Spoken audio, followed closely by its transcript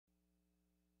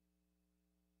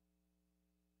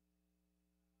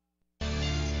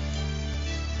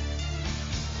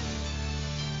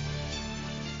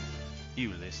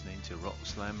You listening to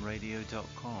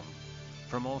rockslamradio.com.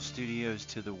 From all studios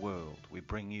to the world, we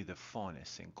bring you the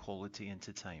finest in quality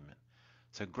entertainment.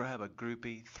 So grab a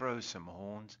groupie, throw some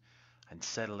horns, and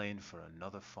settle in for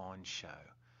another fine show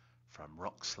from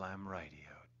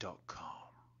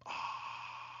rockslamradio.com.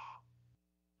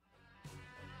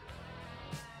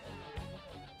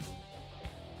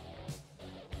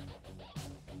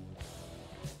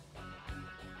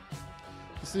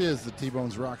 This is the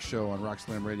Tbonez Rock Show on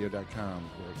rockslamradio.com,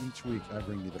 where each week I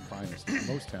bring you the finest,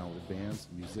 most talented bands,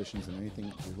 musicians, and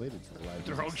anything related to the live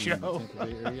The road music scene in the show. Tampa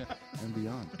Bay area and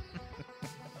beyond.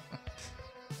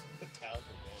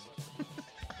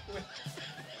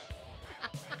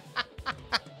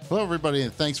 Hello, everybody,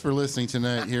 and thanks for listening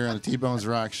tonight here on the Tbonez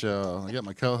Rock Show. I got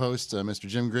my co-host, Mr.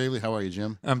 Jim Gravely. How are you,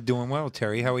 Jim? I'm doing well,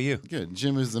 Terry. How are you? Good.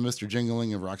 Jim is the Mr.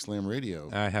 Jingling of Rockslam Radio.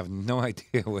 I have no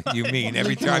idea what you mean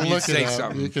every time you say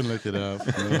something. You can look it up.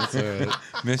 That's all right.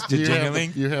 Mr.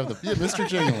 Jingling? You have the Mr.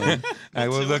 Jingling. I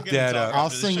will look that up. I'll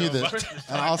sing you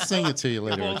I'll sing it to you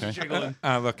later, okay?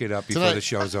 I'll look it up before the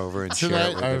show's over and share it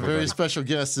Tonight, with our everybody. very special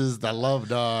guest is the Love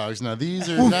Dogs. Now, these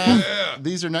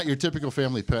are not your typical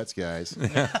family pets, guys.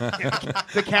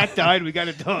 The cat died. We got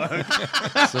a dog.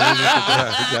 So We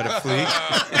got a fleet.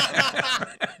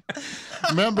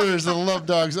 members of the Love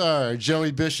Dogs are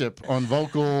Joey Bishop on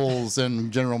vocals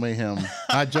and General Mayhem.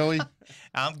 Hi, Joey.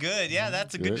 I'm good. Yeah,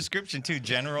 that's a good description too.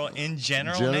 General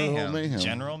Mayhem.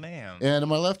 General Mayhem. And on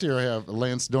my left here, I have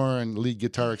Lance Doran, lead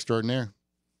guitar extraordinaire.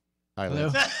 Hi,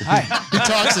 Lance. Hi. He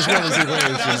talks as well as he wears.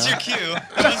 That was you your know? cue.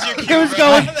 That was your cue.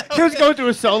 He was going through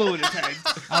a solo in his head.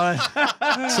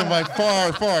 So my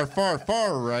far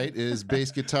right is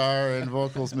bass guitar and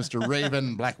vocals, Mr.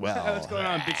 Raven Blackwell. What's going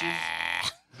on, bitches?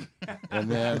 And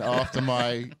then off to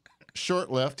my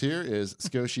short left here is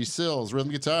Scotia Sills,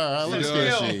 rhythm guitar. I love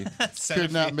Scotia.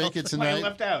 Could not make it Why I tonight.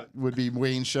 left out. Would be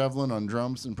Wayne Shevlin on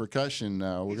drums and percussion.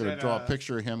 We're He's going to at, draw a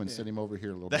picture of him and send him over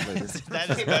here a little bit later. That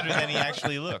is better than he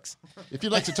actually looks. If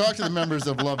you'd like to talk to the members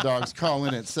of Love Dogs, call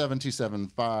in at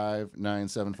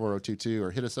 727-597-4022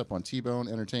 or hit us up on T-Bone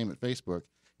Entertainment Facebook.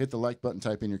 Hit the like button,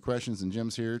 type in your questions, and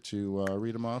Jim's here to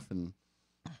read them off. And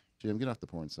Jim, get off the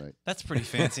porn site. That's pretty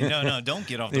fancy. No, don't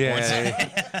get off the porn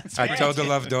site. I told the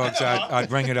Love Dogs I'd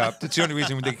bring it up. That's the only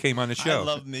reason they came on the show. I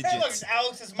love midgets. Hey, look, it's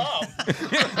Alex's mom.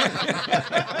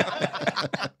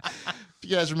 If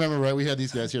you guys remember, right, we had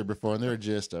these guys here before, and they're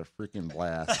just a freaking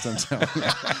blast. I'm telling you.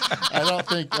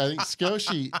 I think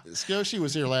Scotia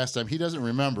was here last time. He doesn't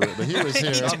remember it, but he was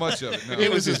here. Not much of it. No.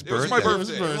 It was his It was my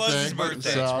birthday. birthday. It was his birthday.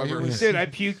 So he was- Dude, I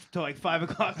puked till like 5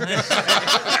 o'clock.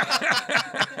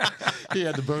 he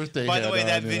had the birthday. By the hat way, on,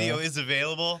 that you video know. is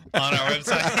available on our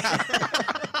website.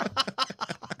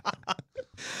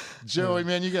 Joey,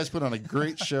 man, you guys put on a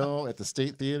great show at the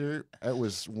State Theater.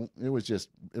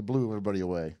 It blew everybody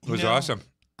away. It was awesome.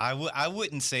 I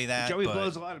wouldn't say that. Joey but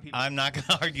blows a lot of people. I'm not going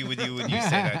to argue with you when you say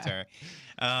that, Terry.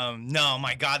 No,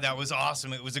 my God, that was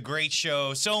awesome. It was a great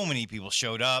show. So many people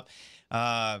showed up.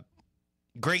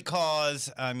 Great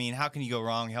cause. I mean, how can you go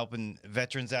wrong helping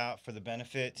veterans out for the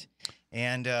benefit?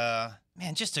 And,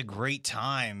 man, just a great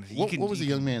time. What was the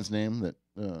young man's name that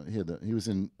he was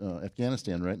in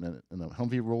Afghanistan, right? And a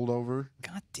Humvee rolled over.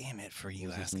 God damn it for you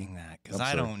asking that, because I'm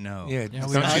I sorry. don't know. Yeah, I don't you know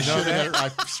should that?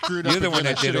 have. I screwed up. You're the one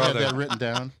again. that I should did have all had that the- written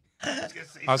down.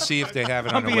 I'll see if they have it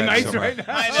I'm on the being web nice somewhere. right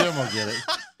now. Jim will get it.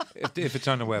 If it's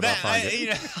on the web, I'll find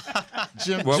it.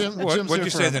 Jim, What'd Jim's you here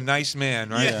say? for- The nice man,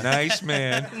 right? Yeah. Nice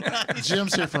man.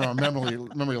 Jim's here for our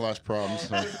memory loss problems.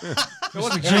 So.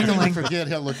 Mr. Jingling. Forget,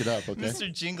 he'll look it up. Okay.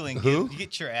 Mr. Jingling, Who? You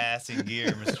get your ass in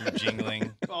gear, Mr.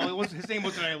 Jingling. Oh, his name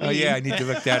wasn't Eileen. Oh, yeah, I need to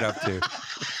look that up, too.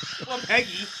 Well,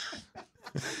 Peggy.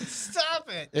 Stop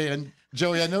it. And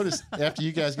Joey, I noticed after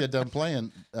you guys got done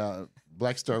playing,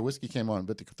 Black Star Whiskey came on,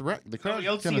 but the crowd you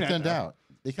don't kind see of that, thinned though. out.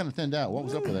 They kind of thinned out. What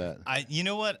was up with that? You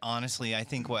know what? Honestly, I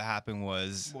think what happened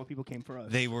was More people came for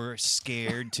us. they were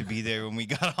scared to be there when we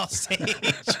got off stage.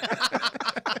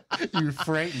 You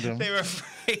frightened them. They were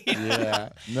afraid. Yeah.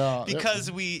 No.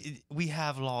 Because we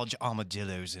have large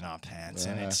armadillos in our pants,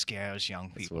 and Yeah. it scares young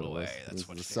That's people what it away. was. That's It was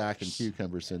what the it sock and is.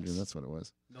 cucumber syndrome. That's what it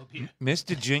was.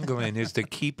 Mr. Jinglin is the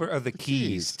keeper of the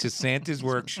keys to Santa's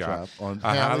workshop, On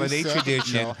a Halley's holiday seventh-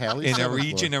 tradition no, Halley's in a seventh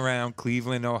region floor. around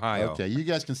Cleveland, Ohio. Okay, you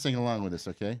guys can sing along with us,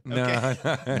 okay? No,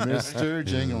 Mr.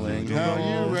 Jingling, how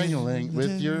you ringling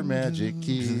with your magic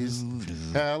keys?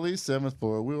 Halley's 7th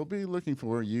floor, we'll be looking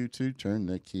for you to turn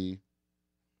the key.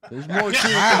 There's more to it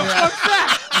than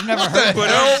that. I've never heard But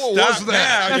that. what was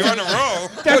that? You're on a roll.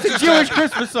 That's a Jewish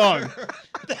Christmas song.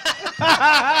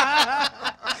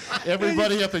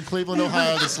 Everybody up in Cleveland,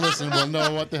 Ohio that's listening will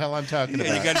know what the hell I'm talking Yeah,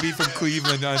 about. you got to be from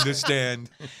Cleveland to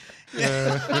understand.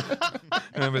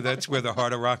 Remember, that's where the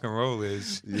heart of rock and roll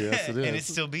is. Yes, it is. And it's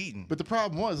still beating. But the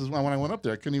problem was, is when I went up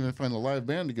there, I couldn't even find a live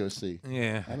band to go see.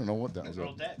 Yeah. I don't know what that was. They're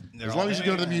all Up. dead. As long as you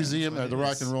go to the museum, That's what the it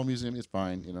Rock is. and Roll Museum, it's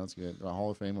fine. You know, it's good. A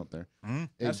Hall of Fame up there. Mhm.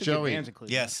 Hey, That's the good Joey, bands in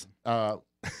Cleveland. Yes.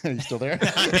 you still there?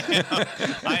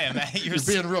 I am. You're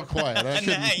being real quiet. I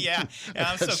couldn't- Yeah,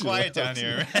 I'm so cut you quiet off. down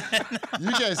here.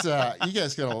 You guys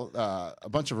got a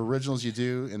bunch of originals you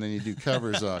do, and then you do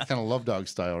covers, kind of Love Dog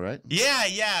style, right?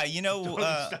 Yeah. You know,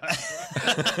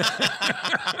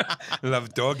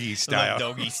 Love doggy style.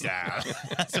 Love doggy style.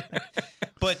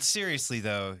 But seriously,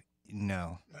 though,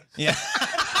 no. Yeah.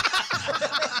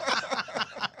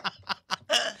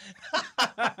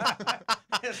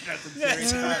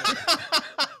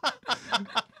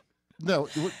 No,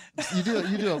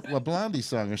 you do a Blondie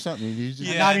song or something. You just,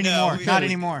 Yeah, Not no, anymore. we- Not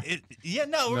anymore. We're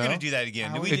No? gonna do that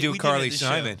again. Oh, We They did- do we did Carly it this show.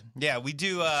 Simon. Yeah, we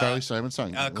do. Carly Simon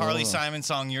song. Carly Oh. Simon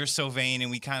song "You're So Vain," and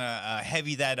we kind of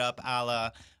heavy that up, a la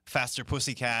Faster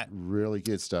Pussycat. Really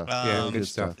good stuff. Yeah, Um, good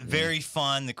stuff. Yeah. Very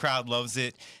fun. The crowd loves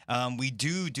it. We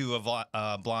do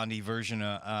a Blondie version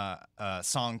of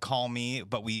song "Call Me,"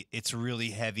 but it's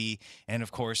really heavy. And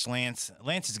of course,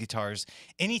 Lance's guitars.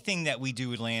 Anything that we do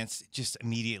with Lance just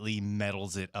immediately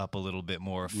metals it up a little bit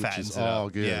more, Which fattens is it all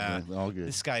up. good. Yeah, Man, all good.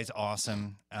 this guy's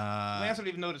awesome. Lance don't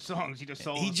even know the songs. He just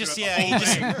solos. He just throughout the he whole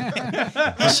just thing.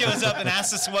 he shows up and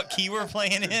asks us what key we're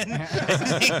playing in, and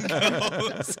then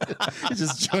goes. He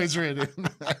just joins right in.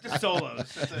 Just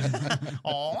solos. That's it.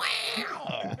 Oh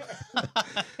wow!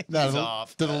 Now, He's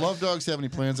off. do the Love Dogs have any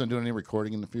plans on doing any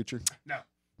recording in the future? No.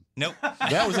 Nope.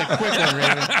 That was a quick one,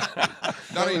 Raven.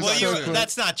 Not even Well, so so quick.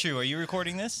 that's not true. Are you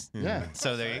recording this? Yeah.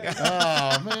 So there you go.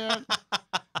 Oh man.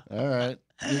 All right,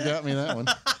 you got me that one.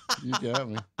 You got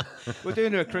me. We're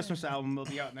doing a Christmas album. It'll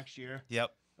be out next year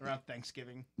Yep. around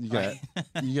Thanksgiving. You got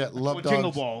Love With Dogs.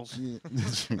 Jingle Balls. You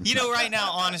know, right now,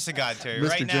 honest to God, Terry, Mr.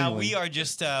 right now Jingling. we are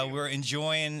just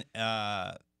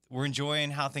we're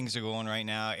enjoying how things are going right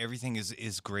now. Everything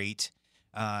is great.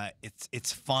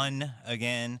 It's fun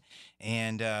again,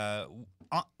 and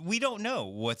we don't know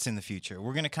what's in the future.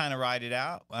 We're gonna kind of ride it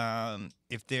out.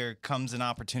 If there comes an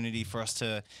opportunity for us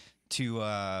to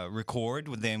record,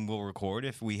 then we'll record.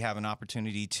 If we have an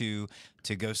opportunity to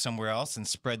go somewhere else and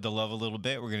spread the love a little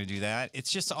bit, we're gonna do that.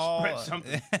 It's just all. Spread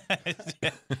something.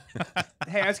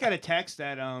 Hey, I just got a text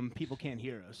that people can't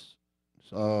hear us.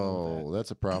 So Oh,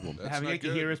 that's a problem. That's having not you can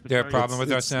good. hear us, but There a very- problem with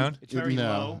our it's- sound? It's very No,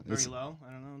 low. Very it's- low.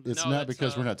 I don't know. It's No, not that's,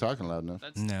 because we're not talking loud enough.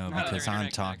 That's No, not because their I'm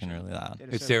internet talking connection. really loud. It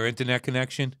It's said their internet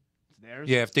connection? it's theirs.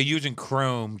 Yeah, if they're using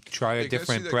Chrome, try a Hey, can I see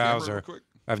different that camera real browser. quick?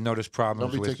 I've noticed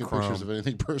problems Don't be with taking Chrome. pictures of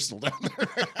anything personal down there.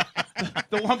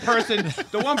 The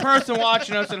one person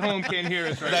watching us at home can't hear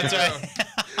us right That's now. right.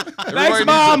 Everybody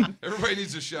Mom! needs everybody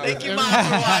needs a shout Thank out. you, Mom,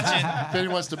 for watching. If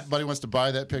anybody wants to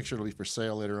buy that picture, it'll be for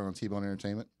sale later on Tbonez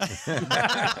Entertainment.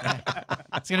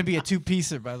 It's gonna be a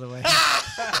two-piecer, by the way.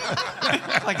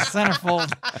 Like a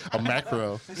centerfold. A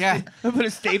macro. Yeah. He'll put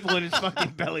a staple in his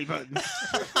fucking belly button.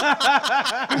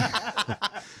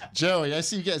 Joey, I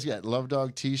see you guys got Love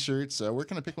Dog T-shirts. Where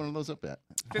can I pick one of those up at?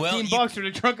 Well, $15 for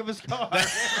the trunk of his car.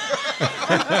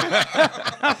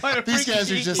 These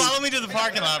guys are just Follow me to the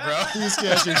parking lot, bro. these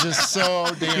guys are just so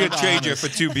damn You trade you honest.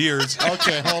 for 2 beers.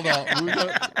 Okay, hold on.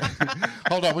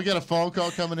 Hold on. We got a phone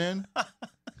call coming in.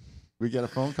 We got a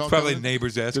phone call. Probably coming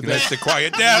neighbors asking they- us to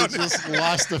quiet in? down. We just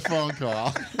lost the phone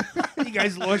call. You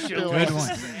guys lost your It Good was,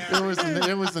 one.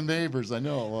 it was the neighbors. I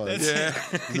know it was. Yeah.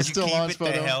 Could It's you still keep on, it the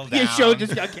Spoto? hell down? Your show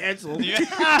just got canceled. Yeah.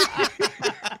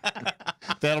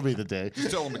 That'll be the day. Just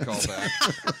tell them to call back.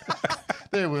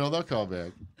 They will. They'll call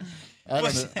back. I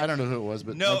don't know who it was,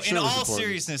 but No, I'm sure in it was all important.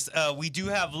 seriousness, we do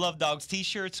have Love Dogs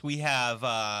T-shirts. We have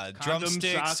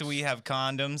drumsticks. socks. We have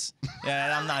condoms.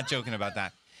 Yeah, I'm not joking about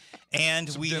that. And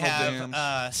Some we dental have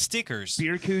dams. stickers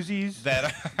Beer koozies.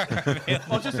 that are available.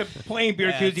 Oh, just a plain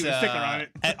beer koozie with a sticker on it.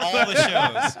 At all the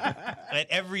shows, at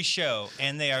every show,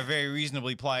 and they are very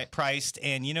reasonably priced.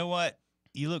 And you know what?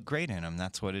 You look great in them.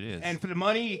 That's what it is. And for the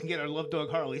money, you can get our Love Dog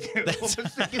Harley too.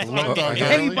 Love Dog Any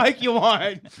Harley? bike you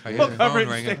want. I hear We'll the cover phone it in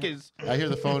ringing. stickers. I hear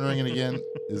the phone ringing again.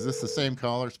 Is this the same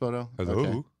caller, Spoto? Hello?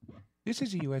 Okay. This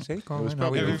is a USA call. was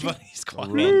probably Everybody's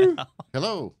quiet now.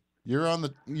 Hello. You're on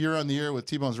the air with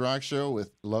T-Bone's Rock Show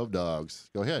with Love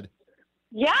Dogs. Go ahead.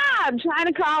 Yeah, I'm trying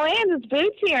to call in. It's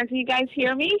Boots here. Can you guys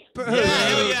hear me? Yeah,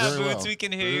 Very Boots, well. we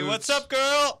can hear you. What's up,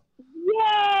 girl?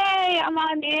 Yay! I'm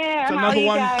on air. So How are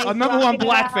you a guys? number one Rocking it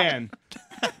black out? fan.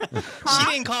 She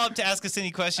didn't call up to ask us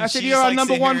any questions. I said She you're just our likes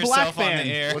to number one hear black herself on fan.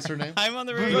 the air. What's her name? I'm on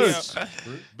the radio. Boots.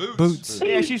 Boots.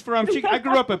 Yeah, she's from. I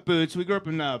grew up at Boots. We grew up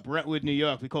in Brentwood, New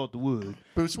York. We call it the Wood.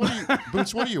 Boots,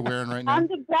 what are you wearing right now? I'm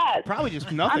the best. Probably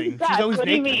just nothing. best. She's always What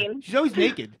do you naked. mean? She's always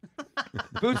naked.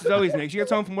 Boots is always naked. She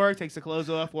gets home from work, takes the clothes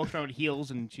off, walks around with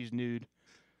heels, and she's nude.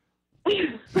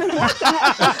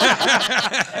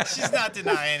 She's not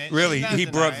denying it. Really, She's not he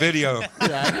brought denying it. video. Yeah,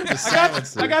 I heard the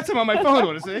silence. I got some on my phone.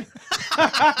 Want to see?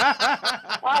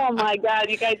 Oh my God,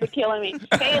 you guys are killing me.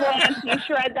 Hey, Lance, you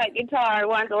shred that guitar. I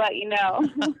wanted to let you know.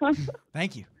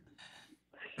 Thank you.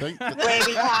 Wavy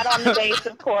Pat on the bass,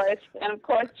 of course, and of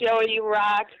course, Joey, you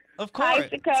rock. Of Hi,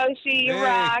 course. Sakoshi, you Hey.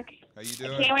 rock. How you I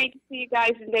doing? can't wait to see you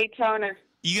guys in Daytona.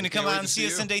 You gonna come Can't wait out to and see see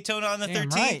us you. in Daytona on the Damn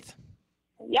 13th? right.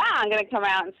 Yeah, I'm gonna come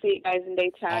out and see you guys in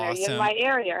Daytona. Are you Awesome. in my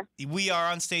area? We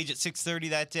are on stage at 6:30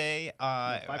 that day.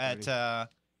 At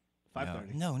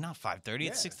 5:30. no, not 5:30.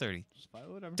 It's 6:30.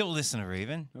 Whatever. Don't listen to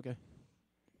Raven. Okay.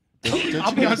 Don't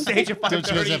I'll be on stage at Don't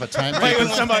you guys 5:30. have a time Wait with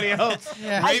limit? somebody else.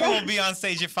 Yeah. Raven will be on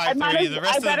stage at I 5:30. The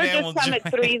rest I of the better band just will come join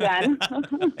at 3 then.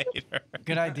 later.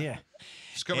 Good idea.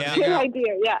 Just come and Yeah. hang Good out.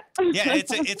 idea, yeah. Yeah,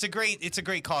 it's a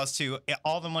great cause too.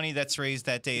 All the money that's raised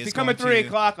that day If is you come going at 3 to-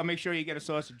 o'clock, I'll make sure you get a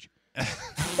sausage.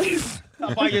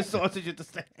 I'll buy you a sausage at the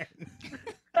stand.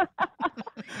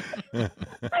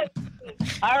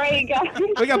 All right, guys.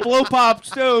 We got blow pops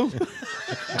too.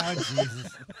 Oh,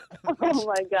 Jesus. Oh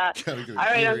my God. Gotta go All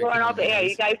right, I'm here, going come off on, the air. guys.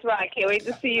 You guys rock. Can't wait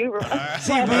to see you.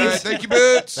 See you, All right, Boots. thank you,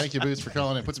 Boots. Thank you, Boots, for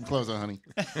calling in. Put some clothes on, honey.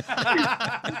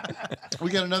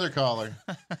 We got another caller.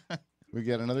 We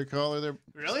got another caller there.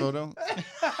 Really? Photo.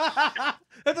 I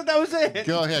thought that was it.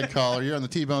 Go ahead, caller. You're on the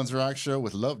T-Bones Rock Show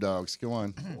with Love Dogs. Go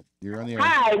on. You're on the air.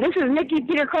 Hi, this is Nikki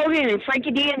Peter Colgan and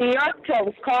Frankie D in New York. So I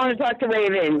was calling to talk to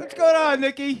Raven. What's going on,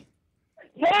 Nikki?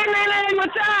 Hey, Raven,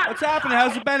 what's up? What's happening?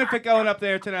 How's the benefit going up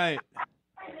there tonight?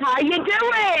 How you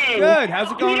doing? Good.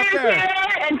 How's it going up Peter's there?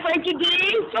 here and Frankie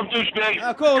D.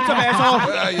 Oh, cool. What's up, asshole?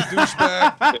 Ah, you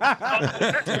douchebag.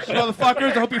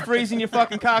 Motherfuckers, I hope you're freezing your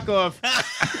fucking cock off.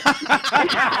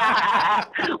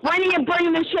 When are you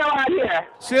bringing the show out here?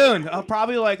 Soon.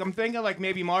 Probably I'm thinking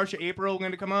maybe March or April we're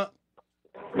going to come up.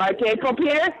 March, April,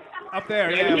 Peter? Up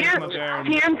there, yeah. We'll come up there. and-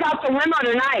 Peter's got the limo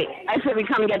tonight. I said we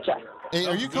come get you. Hey,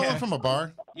 are you calling from a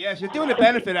bar? Yes, you're doing a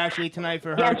benefit actually tonight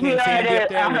for Yes, we Hurricane are Sandy up at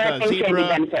there a with Hurricane Sandy Zebra.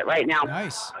 benefit right now.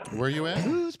 Nice. Where you at?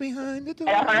 Who's behind the door?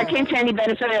 At a Hurricane Sandy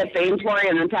benefit at Bainsport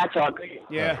and Patchogue.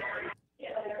 Yeah.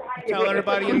 Tell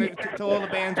everybody, tell all the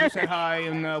bands we said hi,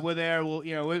 and we're there.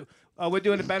 We're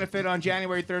doing a benefit on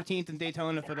January 13th in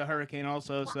Daytona for the hurricane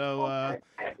also. So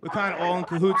we're kind of all in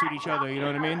cahoots with each other. You know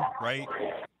what I mean? right.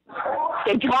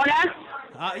 Daytona?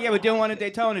 Yeah, we're doing one in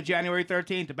Daytona January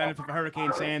 13th to benefit for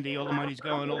Hurricane Sandy. All the money's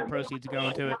going, all the proceeds are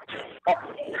going to it.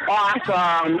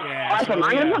 Awesome. Yeah, Awesome. so, I'm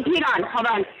going yeah. to put Pete on. Hold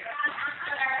on.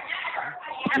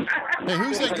 Hey,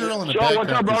 who's that girl in the Joe, what's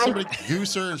background? up, Did brother? somebody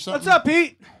goose her or something? What's up,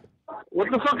 Pete? What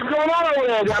the fuck is going on over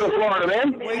there down in Florida,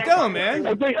 man? What you doing, man?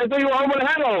 I think you were home with a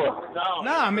hangover.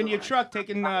 Nah, I'm in your truck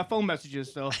taking phone messages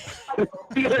still.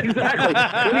 Yeah, exactly. When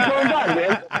are you coming back,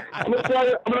 man? I'm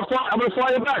gonna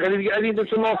fly you back. I need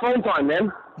some more phone time,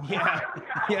 man. Yeah.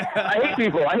 Yeah. I hate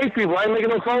people. I ain't making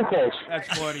no phone calls. That's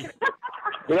funny.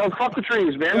 You know, fuck the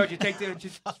trees, man. Yo, did you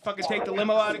just fucking take the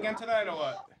limo out again tonight or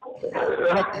what?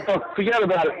 Forget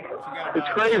about it. It's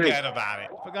crazy. Forget about it.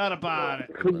 Forgot about it.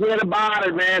 Forget about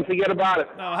it, man. Forget about it.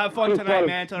 No, have fun tonight,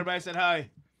 man. Tell everybody I said hi.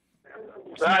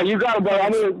 You got it, brother.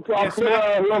 I'm gonna talk to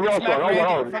whoever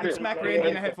else. Fucking smack Randy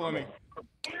in the head for me.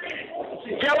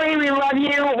 Joey, we love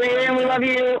you. Raven, we love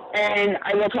you. And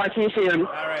I will talk to you soon.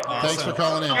 All right. Thanks for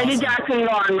calling in. Andy Jackson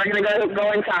gone. We're going to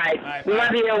go inside. right, We bye.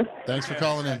 love you. Thanks for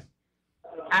calling in.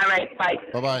 All right. Bye.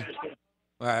 Bye-bye.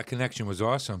 Wow, that connection was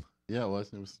awesome. Yeah, it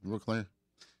was. It was real clear.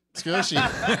 Skoshi.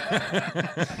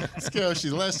 Skoshi,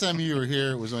 the last time you were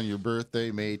here, it was on your birthday,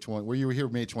 May 20. Well, you were here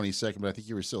May 22nd, but I think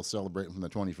you were still celebrating from the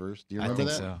 21st. Do you I remember think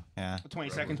that? so. Yeah.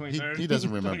 22nd, 23rd. He doesn't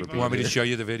remember. You want me to show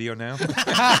you the video now?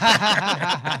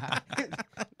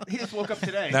 He just woke up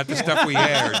today. Not the stuff we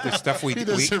aired. The stuff we He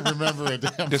doesn't remember a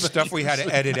damn the thing. stuff we had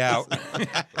to edit out. Oh,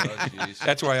 jeez.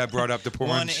 That's why I brought up the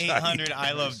porn site. 1-800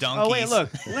 I love donkeys. Oh, wait, look.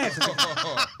 Lance.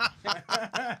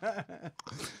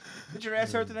 Did your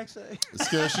ass hurt the next day?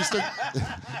 Skoshi still.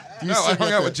 Do you No, I still hung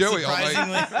got out with Joey all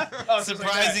night.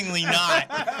 Surprisingly not.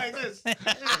 Like this.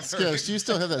 Skosh, do you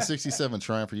still have that 67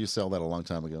 Triumph, or you sell that a long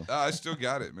time ago? I still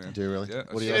got it, man. Do you really? Yeah.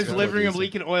 What do you His else got living with room you?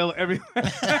 leaking oil everywhere.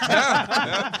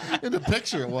 In the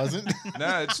picture, it wasn't.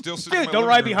 Nah, it's still sitting in Dude, my don't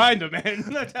living ride room. behind him,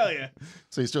 man. I tell you.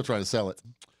 So you're still trying to sell it.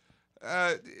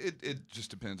 It just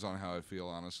depends on how I feel,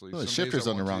 honestly. Well, the Some days shifter's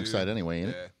I on the want wrong to. side anyway,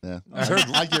 ain't Yeah. it? Yeah.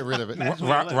 I'd get rid of it.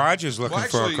 Roger's looking Well,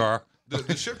 for a actually, car.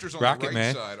 The shifters on Rocket the right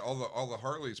Man. side, all the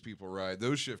Harleys people ride,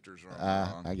 those shifters are on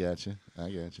the wrong. I got you. I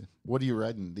got you. What are you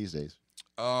riding these days?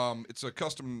 It's a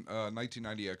custom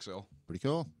 1990 XL. Pretty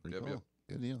cool. Pretty Yep, cool. yep.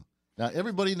 Good deal. Now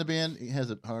everybody in the band has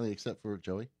a Harley except for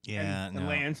Joey Yeah, And no.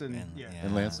 Lance and- yeah.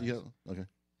 and Lance. Okay,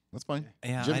 that's fine.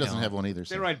 Yeah, Jim I doesn't don't. have one either. They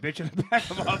So. write bitch in the back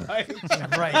of our bikes.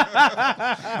 Right.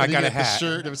 I got a The hat.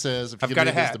 shirt that says, "If you I've get got a rid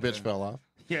of this, hat. the bitch fell off."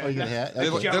 Yeah. Oh, you got a hat? They,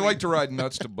 Okay. they like to ride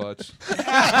nuts to butts.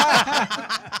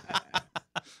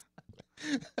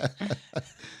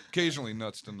 Occasionally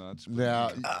nuts to nuts. but-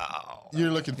 Now Oh.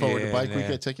 you're looking forward to Yeah, Bike Week.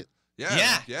 yeah. I take it.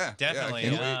 Yeah, definitely.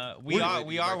 can't wait. We Can't wait to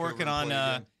we get are back over working and on. play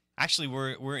again. Actually,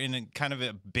 we're in a kind of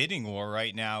a bidding war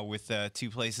right now with 2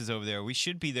 places over there. We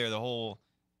should be there the whole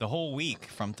week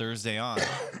from Thursday on.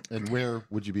 And where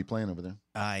would you be playing over there?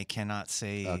 I cannot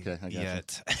say Okay, I gotcha.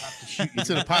 yet. It's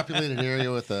in a populated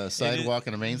area with a sidewalk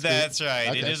and a main street. That's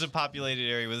right. It Okay. is a populated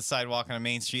area with a sidewalk on a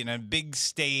main street and a big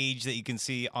stage that you can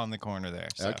see on the corner there.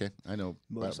 So. Okay, I know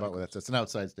about what that's. It's an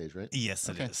outside stage, right? Yes,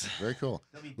 it Okay, is. very cool.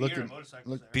 There'll be Look beer at- and motorcycles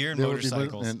look- there. Beer and There would be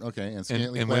motorcycles. and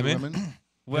scantily and clad women?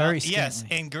 Well, Very yes,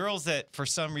 scantily. and girls that for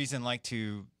some reason like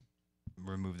to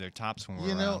remove their tops when we're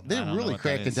You know, around. I they're don't know really what that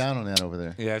cracking is. down on that over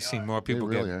there. Yeah, I've seen more people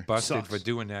really are. get busted Sucks. for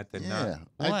doing that than Yeah.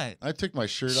 not. What? I took my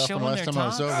shirt off Showing the last their time I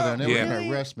was tops? over there, and they were Yeah. going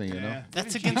to arrest me, you know? Yeah.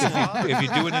 That's against the law. If you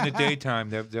do it in the daytime,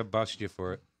 they'll bust you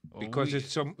for it because We-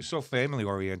 it's so family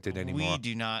oriented anymore. We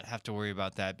do not have to worry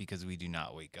about that because we do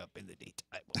not wake up in the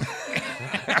daytime.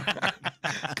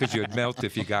 Because you'd melt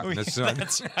if you got in the sun.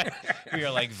 That's right. We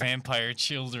are like vampire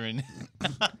children.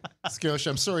 Skosh,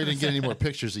 I'm sorry I didn't get any more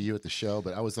pictures of you at the show,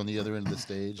 but I was on the other end of the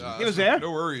stage. He was there?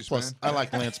 No worries, Plus, man. I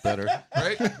like Lance better.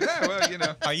 Right? Yeah, well, you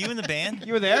know. Are you in the band?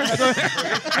 You were there? I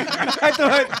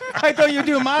thought you were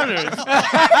doing monitors.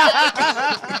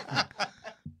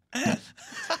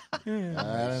 I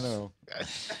don't know.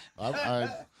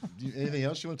 Anything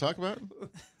else you want to talk about?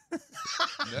 Do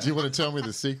you want to tell me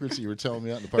the secrets you were telling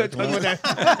me out in the parking lot?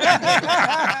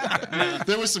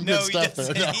 There was some No, good stuff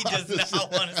there. No, he does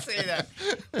not want to say that.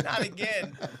 Not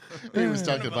again. He was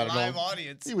talking In front about of a an live old.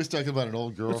 audience. He was talking about an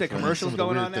old girlfriend. What's that, and commercials some of the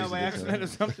going weird on now things by he did to her. accident or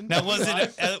something? Now,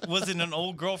 was it an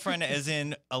old girlfriend as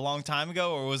in a long time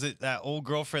ago, or was it that old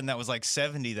girlfriend that was like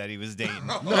 70 that he was dating?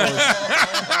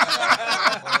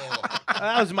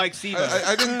 That was Mike Siva.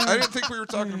 I didn't think we were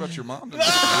talking about your mom.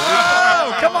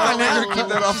 Oh, come on We're now. gonna keep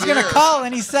that off She's the gonna air. call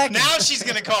any second. Now she's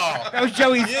gonna call. That was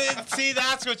Joey's. Yeah, see,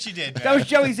 that's what you did. That man. was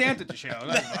Joey's aunt at the show.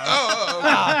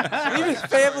 Leave his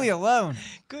family alone.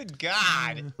 Good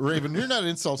God. Raven, you're not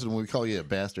insulted when we call you a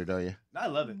bastard, are you? I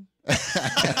love it.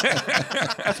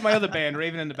 That's my other band,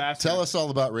 Raven and the Bastards. Tell us all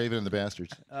about Raven and the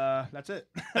Bastards. That's it.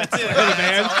 That's it. Other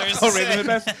band. That's all there is to Oh, Raven say. and the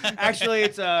Bastards. Actually,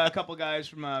 it's a couple guys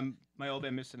from my old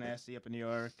band, Mr. Nasty, up in New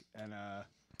York, and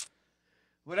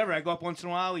whatever. I go up once in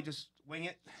a while. We just wing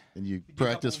it. And you do a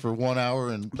practice couple- for 1 hour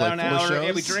and play About an 4 hour. shows?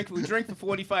 Yeah, we drink for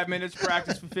 45 minutes,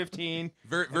 practice for 15.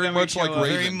 Very, And very then we much show like up.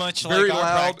 Raven. Very much Very like our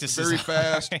loud, practices. very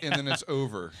fast, and then it's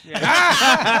over.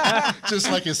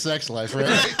 Just like his sex life, right?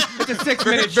 It's a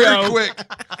 6-minute Very show. quick.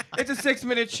 It's a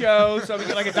 6-minute show, so we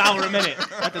get like $1 a minute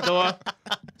at the door.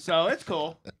 So it's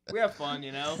cool. We have fun,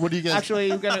 you know. What do you guys-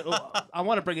 Actually, I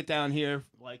want to bring it down here,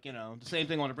 like, you know, the same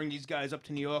thing. I want to bring these guys up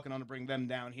to New York, and I want to bring them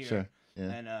down here. Sure. Yeah.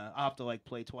 And I'll have to like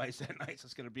play twice that night, so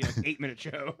it's gonna be like an 8-minute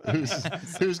show.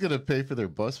 Who's going to pay for their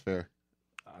bus fare?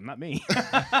 Not me.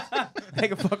 They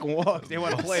can fucking walk. If they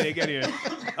want to play, they get here.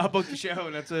 I'll book the show,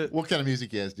 and that's it. What kind of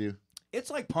music you guys do? It's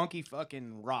like punky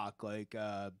fucking rock. Like,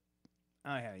 I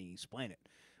don't know how you explain it.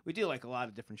 We do like a lot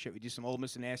of different shit. We do some old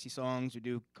Mr. Nasty songs. We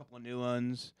do a couple of new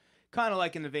ones. Kind of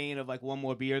like in the vein of like One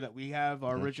More Beer that we have,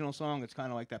 our original song. It's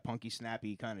kind of like that punky,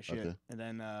 snappy kind of shit. Okay. And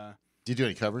then, Do you do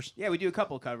any covers? yeah, we do a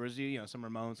couple of covers. You know, some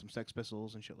Ramones, some Sex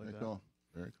Pistols, and shit like Very that. cool.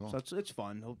 Very cool. So it's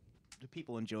fun. The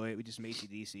people enjoy it. We do some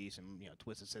AC/DC, some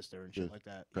Twisted Sister and shit Good. like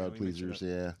that. You know, Crowd we mix it pleasers, up.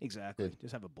 yeah. Exactly. Good.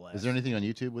 Just have a blast. Is there anything on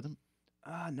YouTube with them?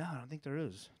 No, I don't think there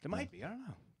is. There might be. I don't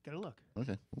know. Gotta look.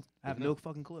 Okay. Well, I have no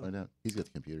fucking clue. find out. He's got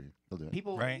the computer. He'll do it.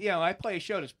 People, Right. I play a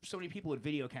show. There's so many people with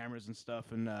video cameras and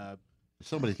stuff, and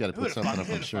Somebody's got to who put the something fuck- up,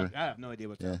 who I'm the sure. fuck- I have no idea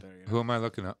what's Yeah. out there. You know? Who am I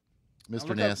looking up? Mr. look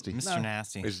up- Nasty. Mr. No.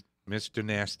 Nasty. Is Mr.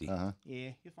 Nasty. Uh-huh.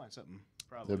 Yeah, you'll find something.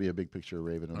 Probably. There'll be a big picture of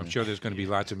Raven on I'm there. sure there's going to be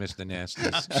lots of Mr.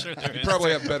 Nasties. I'm sure there You is.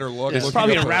 probably have better luck It's looking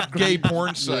probably up a rap gay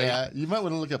porn site. Yeah, you might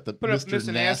want to look up the Put up Mr.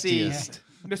 Mr. Nasty. Nastiest.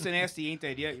 Mr. Nasty ain't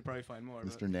dead yet. You probably find more.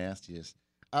 Mr. Nastiest.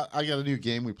 I got a new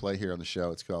game we play here on the show.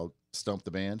 It's called Stump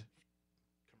the Band.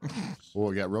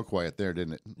 Well, it got real quiet there,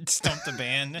 didn't it? Stump the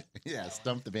band. Yeah,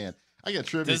 Stump the Band. I got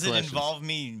trivia Does it questions. involve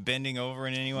me bending over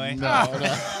in any way? No,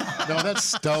 that's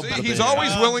Stump See, the he's Band.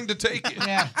 always willing to take it.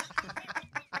 Yeah.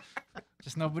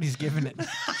 Just nobody's giving it.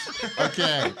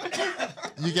 Okay.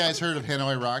 You guys heard of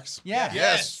Hanoi Rocks? Yeah.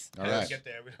 Yes. All right. Get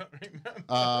there. We don't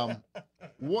remember.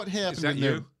 What happened Is that in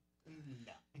there? you?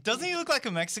 Doesn't he look like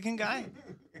a Mexican guy?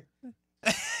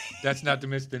 That's not the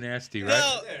Mr. Nasty, right?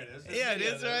 No. There it is. Yeah, it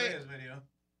is, right?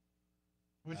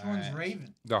 Which All one's right.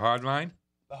 Raven? The hard line.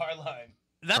 The hard line.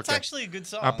 That's Okay. actually a good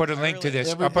song. I'll put a I link to really- this.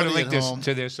 I'll put a Everybody link at home,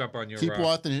 to this up on your. Keep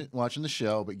watching the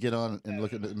show, but get on and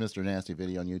look at the Mr. Nasty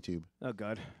video on YouTube. Oh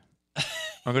God.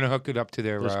 I'm gonna hook it up to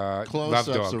their There's Love close-ups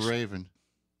Dogs. of Raven.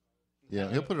 Yeah,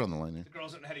 he'll put it on the line there. The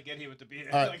girls don't know how to get here with the beer.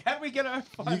 All right. Like, how do we get our?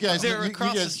 You guys, They're you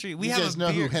across the guys, street. We you have guys a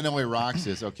know beer. who Hanoi Rocks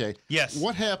is, okay? Yes.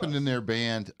 What happened in their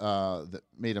band that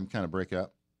made them kind of break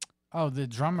up? Oh, the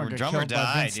drummer Our got drummer killed by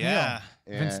died. Vince Yeah.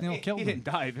 Neil. Vince And- Neil He killed him. didn't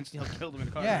die. Vince Neil killed him in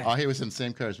the car. Yeah. Oh, he was in the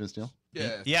same car as Vince Neil.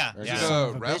 Yeah. Yeah. Very Yeah. good. Son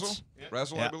of a Razzle? bitch.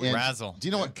 Razzle, Yeah. I believe. And Razzle. Do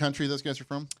you know what country those guys are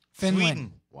from? Finland.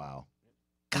 Sweden. Wow.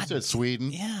 God. Who said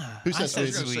Sweden? Yeah. Who I said I was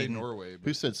going to say Sweden. Norway. Who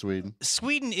But said Sweden?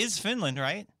 Sweden is Finland,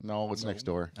 right? No, it's next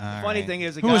door. Funny thing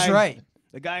is, Who was right?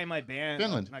 The guy in my band,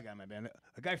 Finland. not guy in my band,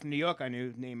 a guy from New York I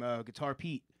knew named Guitar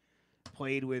Pete,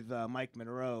 played with Mike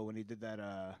Monroe when he did that.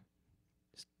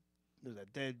 Was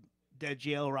that Dead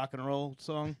Jail rock and roll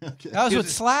song? That was He with He was a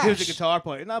Slash. guitar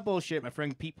player. Not bullshit. My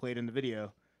friend Pete played in the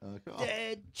video. Oh.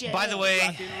 Dead Jail. By the way,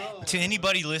 rock and roll. to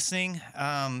anybody listening,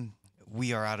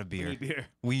 we are out of We beer. need beer.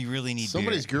 We really need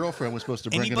Somebody's beer. girlfriend was supposed to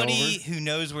bring Anybody it who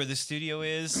knows where the studio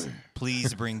is,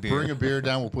 please bring over. beer. Bring a beer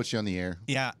down. We'll put you on the air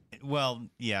Yeah. Well,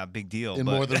 yeah, big deal. in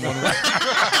but more than one way.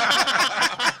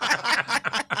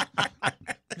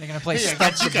 They're gonna play Hey, I Stub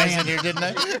got you the guys in Band. here, didn't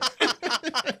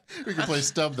I? We can play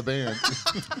Stub the Band.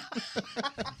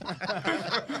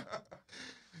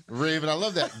 Raven, I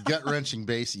love that gut wrenching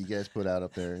bass you guys put out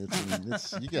up there.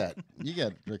 It's you got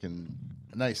freaking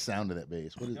nice sound to that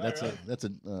bass. What is that's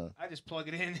a I just plug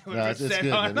it in. no, it's good,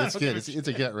 man. It's good. It's It's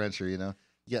a gut wrencher, you know.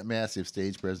 You got massive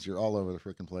stage presence. You're all over the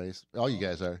freaking place. All you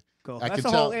guys are. cool. I That's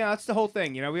can the whole. tell- Yeah, that's the whole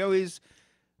thing. You know, we always.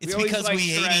 it's always, because like, we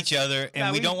hate stress- each other and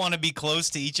Yeah, we we- don't want to be close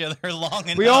to each other long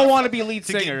enough. We all want to be lead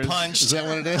to get singers. punched. Is that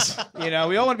what it is? You know,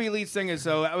 we all want to be lead singers.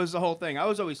 So that was the whole thing. I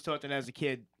was always taught that as a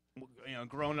kid. You know,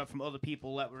 growing up from other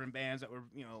people that were in bands that were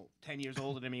 10 years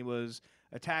older than me was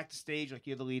attack the stage like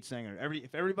you're the lead singer.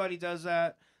 If everybody does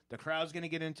that, the crowd's gonna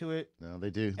get into it, No, they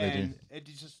do. They and do. it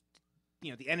just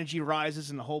the energy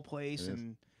rises in the whole place, It is.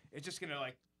 and it's just gonna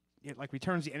it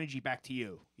returns the energy back to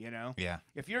you. You know, Yeah.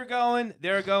 if you're going,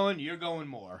 they're going, you're going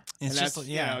more. It's And just that's,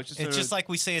 yeah. it's just it's a- just like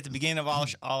we say at the beginning of all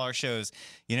our shows.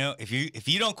 You know, if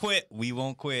you don't quit, we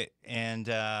won't quit. And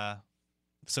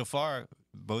so far,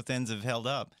 both ends have held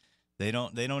up. They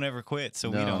don't ever quit. So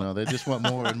we No, don't. no, they just want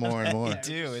more and more and more. They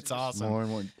do. It's awesome. More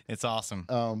and more. It's awesome.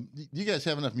 You guys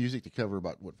have enough music to cover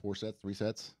about what 4 sets, 3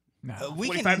 sets? No. We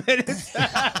 45 can. minutes.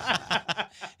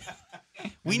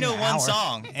 We Maybe know an one hour.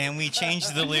 song, and we change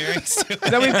the lyrics. To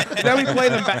then we play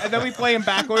them. Then we play them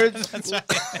backwards. That's right.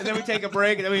 And then we take a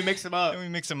break, and then we mix them up. And we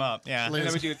mix them up. Yeah. And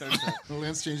then we do a third set.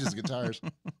 Lance changes guitars.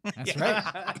 That's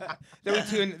right.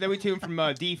 Then we tune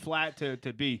from D flat to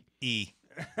B. E.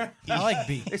 I like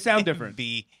B. They sound different.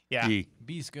 B. Yeah. E.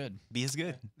 B's good. B is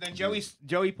good. Then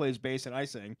Joey plays bass and I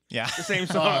sing Yeah. the same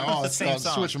Oh, song. oh, the it's same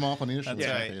song. switch them off on the instrument. That's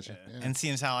Yeah, right. I get you. Yeah. And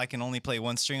seeing as how I can only play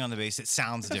one string on the bass, it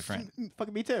sounds different.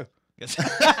 Fucking me too. 'Cause-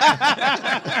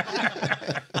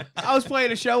 I was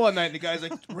playing a show one night, and the guy's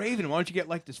like, "Raven, why don't you get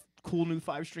like this cool new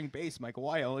 5-string bass?" I'm like,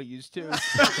 "Why? I only use 2."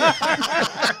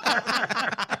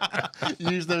 You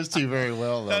use those two very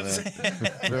well, though,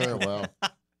 man. Very well.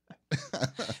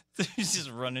 You just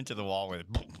run into the wall with it.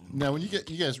 Now, when you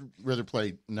guys rather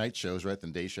play night shows, right,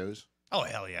 than day shows? Oh,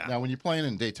 hell yeah. Now, when you're playing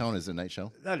in Daytona, is it a night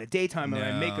show? Not a daytime, my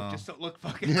No. makeup just don't look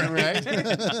fucking Yeah, right. right?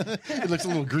 It looks a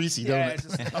little greasy, don't Yeah, it?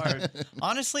 it's just hard.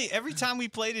 Honestly, every time we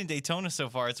played in Daytona so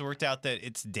far, it's worked out that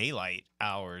it's daylight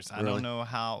hours. I Really? don't know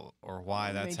how or why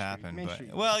Main that's Street, happened. Main But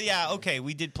Street. well, yeah, okay.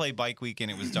 We did play Bike Week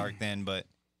and it was dark then, but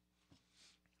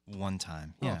one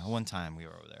time. Yeah, one time we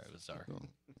were over there. It was dark.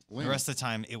 The rest of the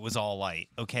time, it was all light.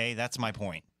 Okay, that's my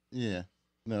point. Yeah.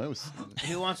 No, it was.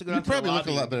 Who wants to go You down to the probably look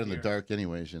a lobby lot and better get in the beer? dark,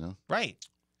 anyways. You know. Right.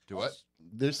 Do what?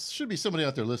 There should be somebody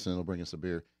out there listening that'll bring us a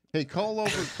beer. Hey, call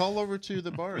over to the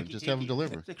bar and just have them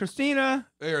deliver. Say, Christina.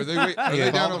 Hey, are they down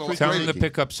Call on the the Tell them Tiki. to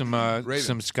pick up some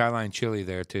Raven. Skyline chili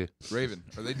there too, Raven?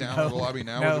 Are they down in the lobby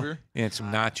now No. with beer? and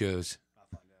some nachos. I'll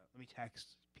find out. Let me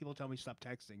text. People tell me stop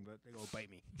texting, but they go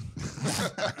bite me.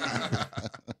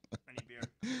 I need beer.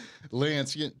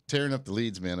 Lance, you get tearing up the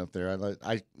leads, man, up there.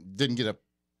 I didn't get up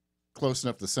close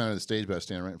enough to the center of the stage, but I was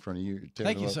standing right in front of you. You're tearing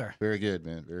Thank them you, up. sir. Very good,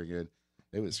 man. Very good.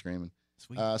 It was screaming.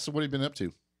 Sweet. So what have you been up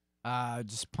to?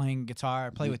 Just playing guitar. I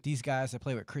play with these guys. I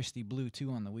play with Christy Blue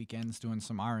too on the weekends, doing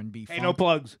some R&B. Hey, funk. no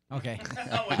plugs. Okay.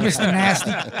 Mr.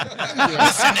 Nasty.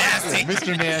 Mr. Nasty.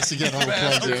 Mr. Nasty getting all the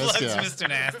plugs there. Let's Plugs go. Mr.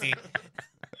 Nasty.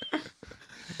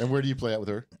 And where do you play out with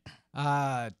her?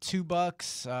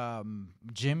 $2,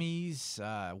 Jimmy's,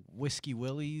 Whiskey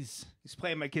Willie's. He's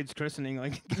playing my kid's christening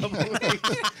like a couple of weeks.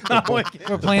 I'm like,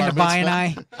 We're playing the bar Bi and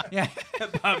I. Yeah.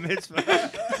 bar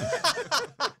mitzvah.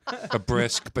 A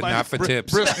brisk, but My not for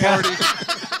tips. Brisk party.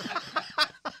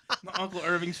 My Uncle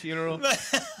Irving's funeral.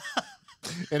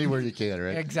 Anywhere you can,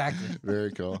 right? Exactly.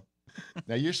 Very cool.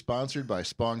 Now you're sponsored by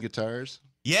Spawn Guitars.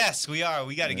 Yes, we are.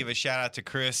 We got to give a shout out to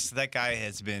Chris. That guy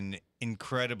has been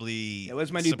incredibly It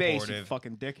was my new bass, you supportive.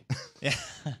 fucking dick. Yeah.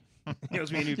 It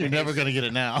was my new You're bass. never gonna get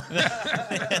it now.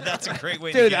 That's a great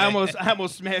way to Dude, get I it.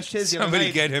 almost smashed his the other Somebody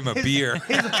night. get him a beer.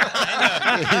 He's on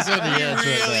the You edge right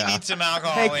really now. need some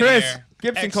alcohol Hey, in Chris, here.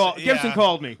 Gibson Yeah.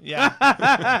 called me. Yeah,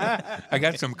 I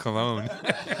got some cologne.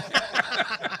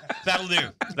 that'll do.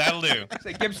 That'll do.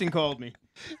 Say Gibson called me.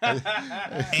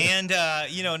 And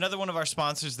another one of our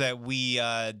sponsors that we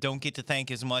don't get to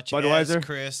thank as much Budweiser? as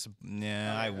Chris.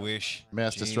 Yeah, I wish.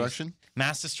 Mass Jeez. Destruction.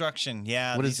 Mass Destruction.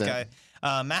 Yeah, What these is that?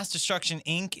 guys. Mass Destruction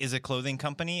Inc. is a clothing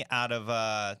company out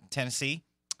of Tennessee,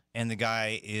 and the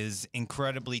guy is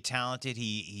incredibly talented.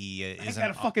 He I is got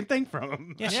a fucking thing from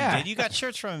him. Yes, Yeah. you did. You got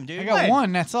shirts from him, dude. I got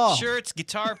one, that's all. Shirts,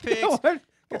 guitar picks. What?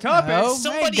 Guitar No. picks?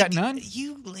 I ain't got none.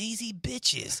 You lazy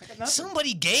bitches. nothing.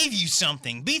 Somebody gave you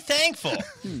something. Be thankful.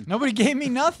 Nobody gave me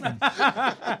nothing.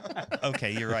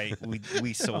 Okay, you're right.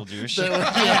 We sold your They shit. did,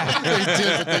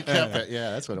 but they kept it.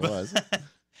 Yeah, that's what it was.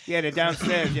 Yeah, they're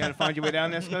downstairs. You had to find your way down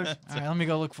there, Scott? All right, let me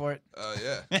go look for it.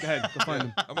 Yeah. Go ahead, go find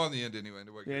them. I'm on the end anyway.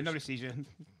 Nobody Yeah, cares. nobody sees you.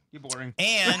 You're boring.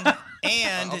 And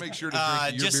I'll make sure to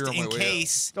drink your just beer on my in way up.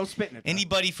 case Don't spit in it. though.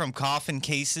 anybody from Coffin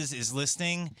Cases is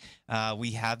listening,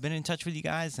 we have been in touch with you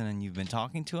guys and you've been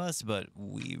talking to us, but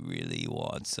we really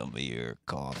want some of your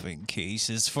Coffin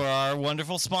Cases for our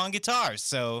wonderful Spawn guitars.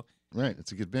 So Right,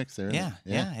 it's a good mix there. Isn't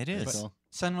Yeah, it Very is. cool.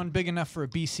 Send one big enough for a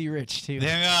BC Rich, too.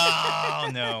 oh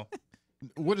no,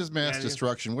 What is Mass Yeah,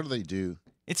 Destruction? What do they do?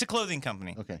 it's a clothing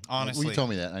company. Okay, Honestly. well, you told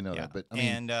me that. I know Yeah. that, but I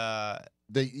mean, And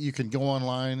you can go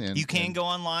online and you can and- go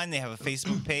online. They have a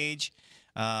Facebook page.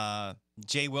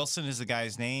 Jay Wilson is the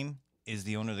guy's name, is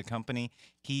the owner of the company.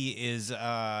 He is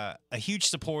a huge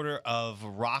supporter of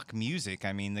rock music.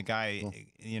 I mean, the guy,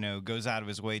 Cool. goes out of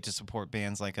his way to support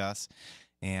bands like us.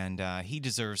 And he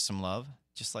deserves some love,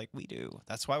 just like we do.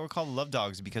 That's why we're called Love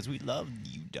Dogs, because we love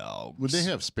you dogs. Would they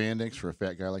have spandex for a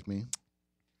fat guy like me?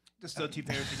 Just throw two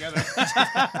pairs together.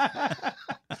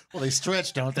 Well, they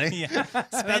stretch, don't they? Yeah.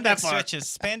 that Spandex far.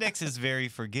 stretches. Spandex is very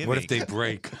forgiving. What if they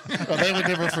break? Well, they would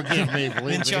never forgive me. Believe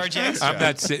Then me. charge extra. I'm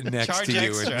not sitting next Charge to you.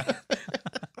 extra.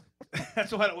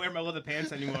 That's why I don't wear my leather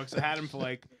pants anymore, because I had them for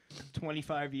like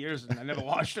 25 years and I never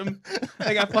washed them.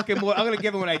 I got fucking more. I'm going to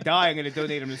give them when I die. I'm going to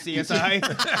donate them to CSI.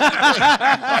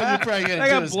 All you're probably gonna I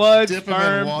do got is blood, dip 'em in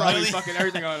sperm, water. probably fucking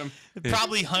everything on them.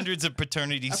 Probably hundreds of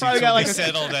paternity suits probably will got be like a-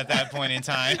 settled at that point in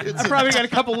time. I probably got a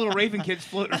couple little Raven kids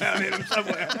floating around in them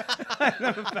somewhere. I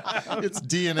never found. It's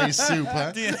DNA soup,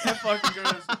 huh? That fucking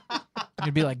gross.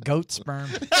 It'd be like goat sperm.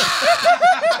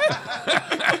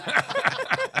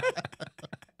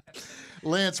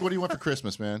 Lance, what do you want for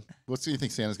Christmas, man? What do you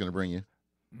think Santa's going to bring you?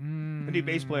 A new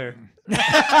bass player.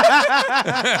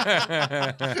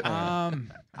 I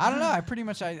don't know. I pretty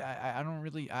much I don't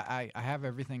really I have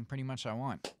everything pretty much I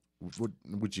want.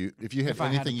 Would you, if you had If I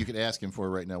had- anything you could ask him for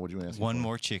right now, would you ask him One for?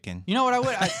 more chicken. You know what I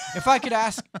would? If I could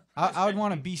ask, I would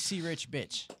want a BC Rich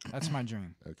bitch. That's my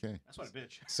dream. Okay. That's what a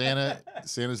bitch.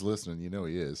 Santa's listening. You know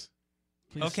he is.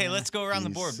 Please, Okay, Santa. let's go around the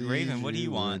He board. sees Raven, what do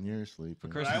you want when you're sleeping. for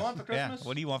What Christmas? I want for Yeah, Christmas?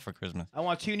 what do you want for Christmas? I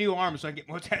want 2 new arms so I can get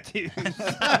more tattoos.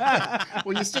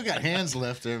 Well, you still got hands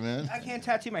left there, man. I can't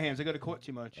tattoo my hands. I go to court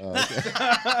too much.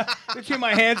 Okay. Between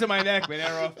my hands and my neck, man.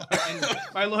 They're off. And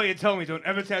my lawyer told me, don't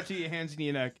ever tattoo your hands and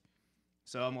your neck.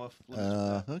 So I'm off.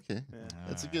 Okay.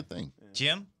 That's a good thing.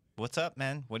 Jim, what's up,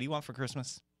 man? What do you want for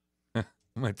Christmas?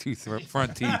 My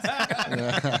front teeth.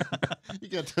 You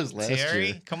got those last Terry,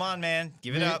 year. come on, man.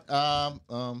 Give it up. He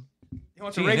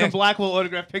wants a Gee, Raven and- Blackwell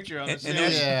autograph picture on And, this. and, Yeah,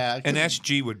 S- I and couldn't-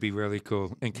 SG would be really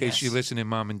cool in case you're listening,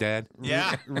 Mom and Dad.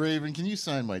 Yeah. Raven, can you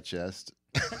sign my chest?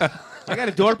 I got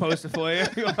a door poster for you.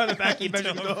 You on the back of your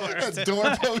bedroom door. A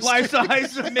doorpost. Life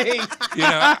size of me. You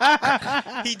know,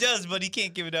 He does, but he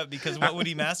can't give it up because what would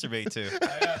he masturbate to?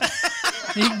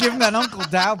 You can give him that Uncle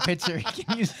Dow picture. He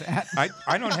can use that.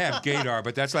 I don't have gaydar,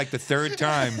 but that's like the third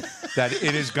time that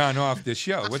it has gone off this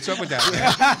show. What's up with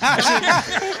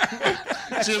that, man?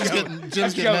 Jim's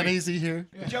getting Joey. uneasy here.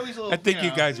 Joey's a little. I think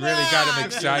you guys really got him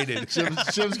excited.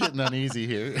 Jim's getting uneasy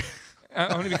here.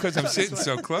 Only because I'm sitting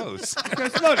so close.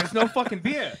 There's no fucking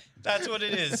beer. That's what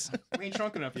it is. We ain't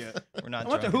drunk enough yet. We're not I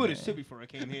went to drunk Hooters enough. too before I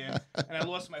came here, and I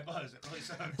lost my buzz. It really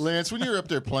sucks. Lance, when you're up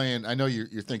there playing, I know you're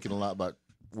thinking a lot about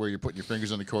where you're putting your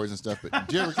fingers on the chords and stuff. But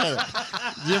do you ever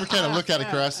kind of look out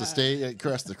across the stage,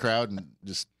 across the crowd, and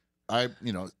just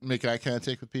make eye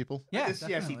contact with people? Yeah, I see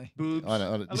definitely. boobs. I I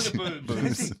look at boobs.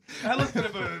 Boobs. I look at the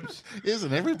boobs.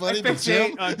 Isn't everybody I but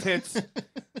Jim? fixate on tits.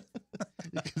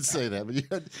 You can say that, but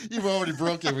you've already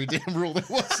broke every damn rule there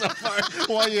was so far.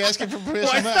 Why are you asking for permission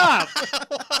Why now?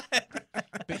 stop?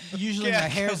 But usually my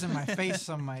hair's in my face,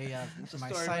 so my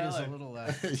story sight is a of little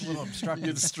You obstructed.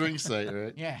 get the string sight,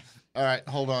 right? Yeah. All right,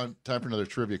 hold on. Time for another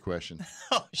trivia question.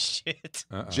 Oh shit.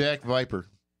 Jack Viper.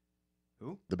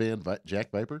 Who? The band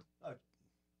Jack Viper?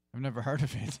 I've never heard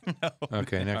of it.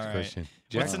 Okay, next All right. question.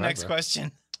 What's the Jack next Viper.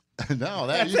 question? No,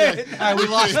 That's you it. All right, we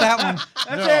lost that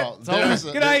one. No, it. there's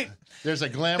Good night. There's a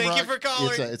glam Thank rock. you for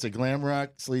calling. It's a glam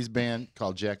rock sleaze band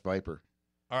called Jack Viper.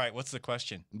 All right, what's the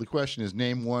question? The question is,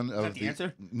 name one of that the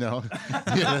answer? No. Yeah,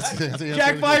 that's the answer.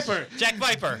 Jack Viper. Jack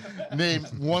Viper. Name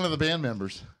one of the band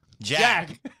members.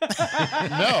 Jack.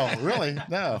 No, really,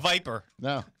 no, Viper.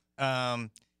 no,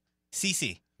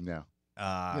 CC. no.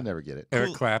 You'll never get it.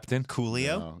 Eric Clapton.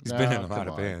 Coolio. No, He's no, been in a lot come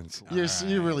of on. bands.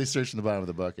 You're really searching the bottom of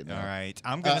the bucket now. All right.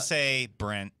 I'm going to say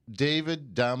Brent.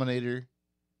 David Dominator,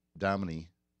 Domini,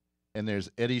 and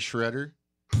there's Eddie Shredder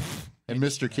and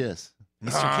Mr. Kiss.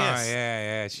 Mr. Ah, Kiss.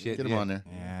 yeah, shit. Get them on there.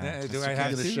 Yeah. Do I I'm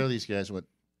have going to to? show these guys what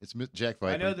it's. Jack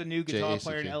Viper. I know the new guitar J-A-C-K.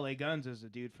 player in LA Guns is the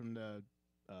dude from the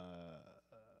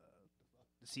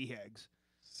Sea Hags.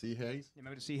 Sea Hags. You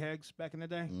remember the Sea Hags back in the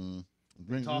day?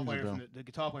 Rings a bell. The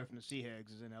guitar player from the Sea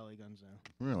Hags is in LA Guns now.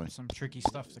 Really? Some tricky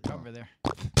stuff to cover there.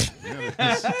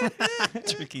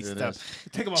 Tricky It stuff. is.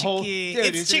 It took him a whole. Chicky. Dude,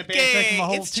 It's he was in the chicky. band- Took him a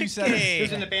whole It's 2 He seconds.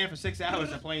 was in the band for 6 hours.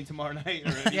 They're playing tomorrow night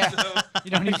already. Yeah. So.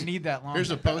 You don't even need that long.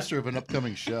 Here's a poster of an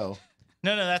upcoming show.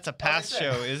 No, that's a past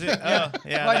show, is it? Oh,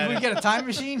 yeah. Why, that did we is. get a time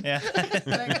machine? Yeah.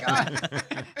 Thank God.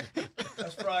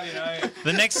 That's Friday night.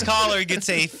 The next caller gets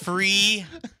a free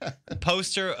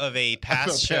poster of a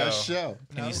past show. Past show.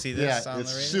 Can you see Yeah, this on the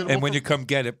it's radio? suitable. And when for, you come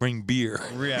get it, bring beer.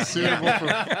 Yeah.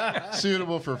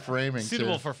 suitable for framing.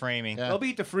 Suitable too. for framing. Yeah. They'll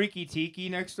be at the Freaky Tiki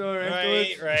next door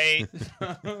Right, afterwards. right.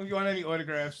 If you want any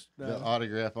autographs? The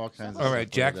autograph, all kinds of All stuff. right,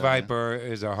 Jack Put it down there. Viper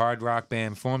is a hard rock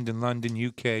band formed in London,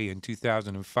 UK in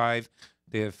 2005.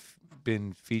 They have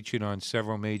been featured on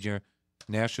several major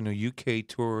national UK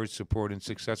tours, supporting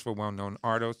successful, well-known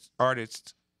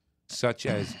artists such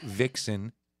as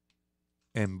Vixen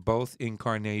and both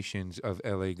incarnations of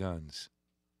LA Guns.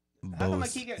 How come I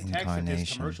keep getting texts that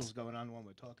there's commercials going on while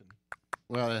we're talking?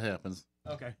 Well, that happens,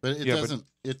 Okay. but it Yeah, but- doesn't.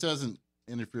 It doesn't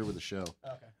interfere with the show.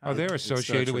 Okay. Oh, they're It starts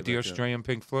associated right with the back up. Australian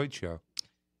Pink Floyd show.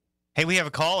 Hey, we have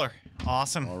a caller.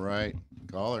 Awesome. All right,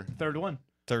 caller. Third one.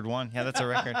 Third one. Yeah, that's a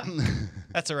record.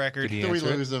 That's a record. Did he Did we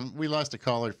answer it? lose him? We lost a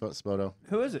caller, Spoto.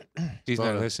 Who is it? He's not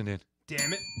Photo. listening.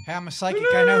 Damn it. Hey, I'm a psychic.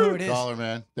 I know who it is. Caller,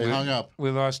 man. They hung up. We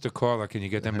lost a caller. Can you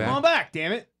get them Come on back? back,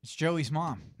 damn it. It's Joey's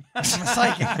mom. I'm a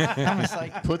psychic. I'm a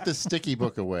psychic. Put the sticky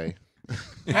book away.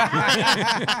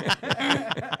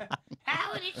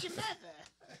 Howard, it's your mother.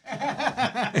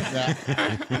 Yeah.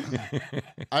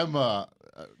 I'm Hey, Ma!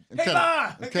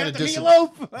 I kinda got the dis-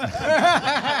 meatloaf!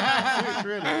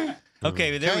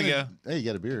 Okay, there we go. Hey, you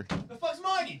got a beer. The fuck's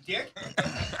mine, you dick?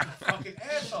 Fucking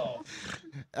asshole.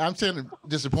 I'm kind of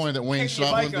disappointed that Wayne Take your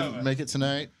Schlafly bike didn't over. make it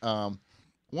tonight.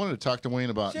 Wanted to talk to Wayne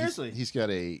about. Seriously. He's got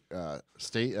a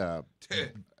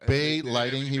Bay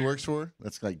Lighting he works for.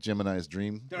 That's like Gemini's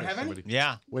dream. Don't have any?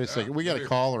 Yeah. Wait a second. We got a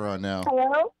caller on now.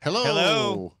 Hello? Hello.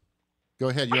 Hello. Go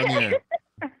ahead. You're on the air.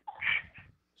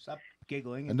 Stop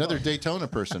giggling. and Another talk. Daytona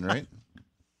person, right?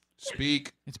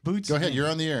 Speak. It's Boots. Go ahead. You're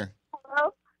on the air.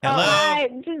 Hello? Hello? Oh, hi.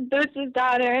 This is Boots'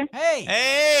 daughter. Hey.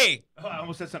 Hey! Oh, I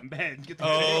almost said something bad. Get the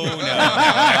Oh, no.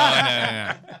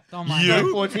 No. Don't mind You?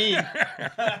 her. 14.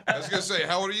 I was gonna say,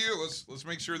 how old are you? Let's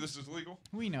make sure this is legal.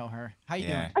 We know her. How you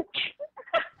Yeah. doing?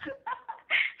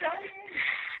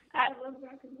 I love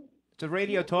rock and roll. It's a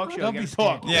radio talk show. Don't You be gotta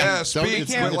talk. scared. Yeah. Yeah, Don't- speak.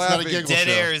 it's Quit not a laughing. giggle Dead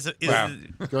show. air is Wow.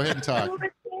 Go ahead and talk.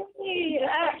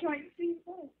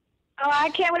 Oh, I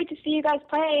can't wait to see you guys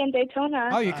play in Daytona.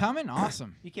 Oh, you're coming?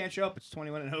 Awesome. You can't show up. It's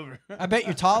 21 and over. I bet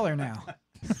you're taller now.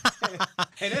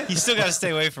 It is. You still got to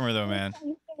stay away from her, though, man.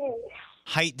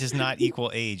 Height does not equal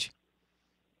age.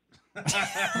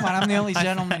 Come on, I'm the only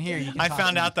gentleman here. You can I talk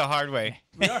found to me. out the hard way.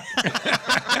 We are.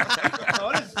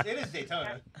 Oh, it is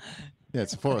Daytona. Yeah,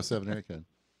 it's a 407 area code.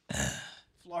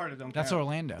 Florida don't That's count.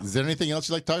 Orlando. Is there anything else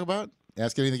you'd like to talk about?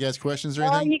 Ask any of the guys questions or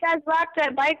Well, anything? you guys rocked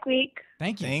at Bike Week.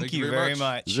 Thank you. Thank you very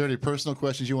much. Is there any personal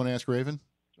questions you want to ask Raven?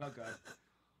 Oh,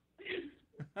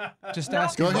 God. Just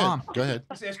ask Go your ahead. mom. Go ahead.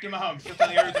 Just ask your mom. She'll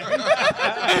tell you everything.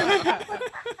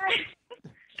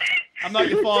 I'm not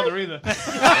your father either. You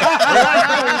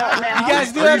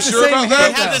guys do Are you have the sure same about hair.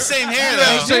 that? They have the same hair, You though.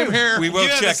 have the same hair. We will You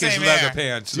have the check his same leather hair.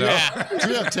 pants, though. Yeah. Do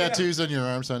you have tattoos on your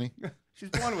arms, honey? She's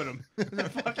born with him. It's a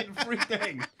fucking freak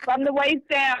thing. From the waist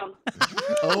down.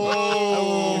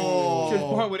 Oh. She was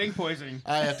born with ink poisoning.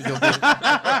 I have to go.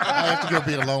 I have to go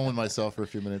be alone with myself for a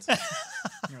few minutes.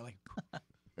 You're like,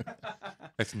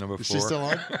 That's number 4. Is she still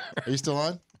on? Are you still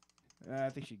on? I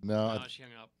think she. No, oh, she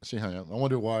hung up. she hung up. I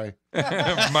wonder why. Mom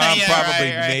Yeah,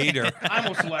 probably right. made her. I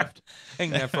almost left.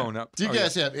 Hang that phone up. Do you Oh,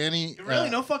 guys have any? Really?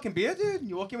 No fucking beer, dude?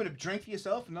 You walk in with a drink for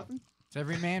yourself and nothing? It's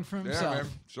every man for Yeah, himself. man.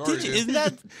 Sorry, dude. Isn't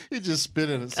that You just spit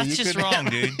in it. So that's you just couldn't wrong,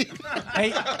 have dude?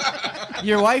 Hey,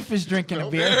 your wife is drinking a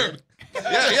beer.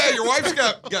 Yeah, your wife's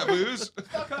got booze.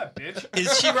 Fuck her, bitch.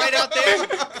 Is she right out there?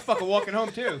 Fucking walking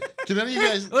home too. Can any of you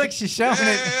guys? Look, she's showing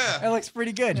Yeah, it. yeah. That looks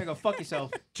pretty Yeah, good. go fuck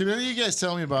yourself. Can any of you guys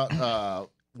tell me about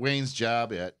Wayne's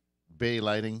job at Bay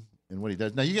Lighting and what he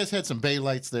does? Now you guys had some Bay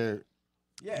lights there.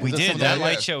 Yeah. We Is that did. something That that-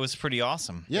 light show was pretty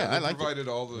awesome. Yeah, they I like it. provided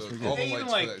all That's the pretty all good. the They even,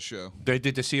 lights like- for that show. They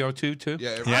did the CO2 too? Yeah,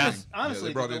 everything. Yeah. Honestly,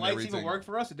 they brought did the in lights everything. even work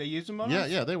for us? Did they use them on Yeah, us?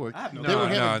 yeah, they work. I have no They were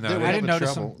idea. having, No, they no. were I having didn't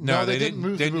notice trouble. them. No, they didn't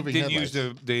move the moving didn't use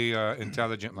headlights. the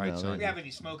intelligent lights No, on. they We haven't any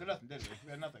smoke or nothing, did we?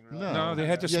 We had nothing, really. No, they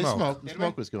had to Yeah, smoke. smoke. Did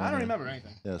Smoke we? was going I don't on. remember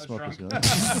anything. Yeah, I was smoke was drunk.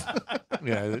 going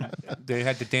Yeah, they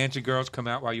had the dancing girls come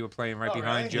out while you were playing right Oh,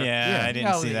 behind really? you. Yeah, Yeah. I didn't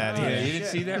No, see that yeah, Yeah, either. you didn't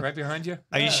see that right behind you?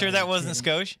 Are you sure that wasn't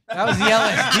Skosh? That was the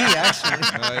LSD,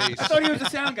 actually. I Nice. thought he was the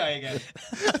sound guy again.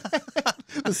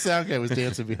 The sound guy was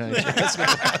dancing behind you. That's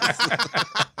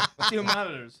what Two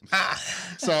monitors.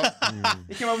 so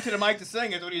He came over to the mic to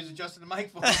sing. I thought he was adjusting the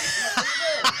mic for me.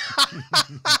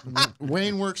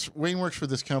 Wayne works for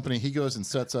this company. He goes and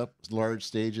sets up large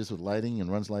stages with lighting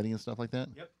and runs lighting and stuff like that.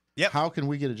 Yep. How can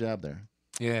we get a job there?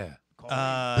 Yeah.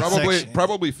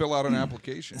 Probably fill out an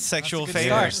application. Sexual That's a good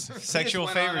favors. Sexual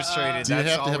Just went on, favors traded. Do you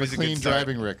That's have to have a always clean good start.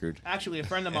 driving record? Actually, a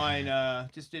friend of mine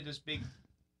just did this big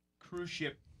cruise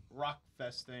ship rock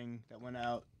fest thing that went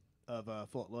out of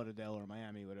Fort Lauderdale or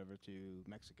Miami, whatever, to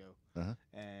Mexico. Uh-huh.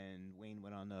 And Wayne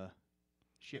went on the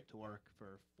ship to work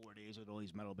for 4 days with all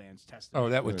these metal bands testing. Oh,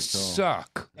 that Very would cool.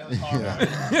 suck. That was horrible.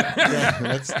 Yeah,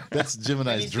 that's I think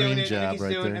Gemini's he's dream doing it- I think job he's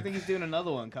right doing- I there. think he's doing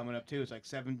another one coming up too. It's like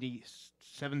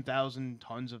 77,000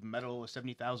 tons of metal, or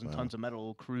 70,000 Wow. tons of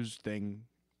metal cruise thing.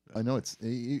 I know it's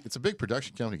a big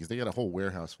production company because they got a whole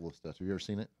warehouse full of stuff. Have you ever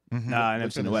seen it? No, I never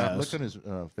Look seen on the his- warehouse. Look on his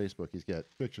Facebook. He's got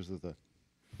pictures of the.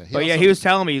 But yeah, he was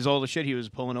telling me he's all the shit he was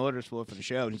pulling orders for the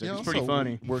show. And he's He like, it's pretty also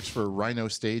funny. Works for Rhino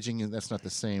Staging, and that's not the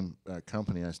same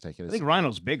company. I was taking. I It's think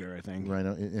Rhino's bigger. I think.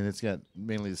 Rhino, and it's got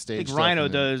mainly the stage. think stuff, Rhino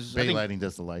and then does- I Bay think- Lighting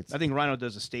does the lights. I think Rhino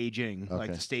does the staging, like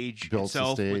Okay. the stage Builds the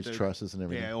itself, with stage, trusses, and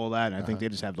everything. Yeah, all that. And I think Uh-huh. they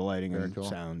just have the lighting Very and cool.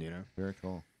 sound. You know. Very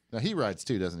cool. Now he rides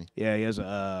too, doesn't he? Yeah, he has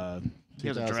a. He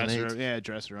has a 2008. dresser. Yeah, a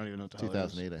dresser. I don't even know what the hell it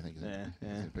is. 2008, I think. is it? Yeah, I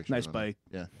yeah. see a picture Nice of it on bike.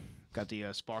 there. Yeah. Got the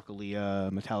sparkly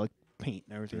metallic paint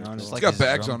and everything on it. cool. It's Like got his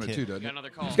bags drum on it kit. too, doesn't it?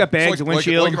 Another call. It's got bags, It's a like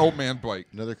windshield. an old man bike.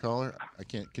 Another caller. I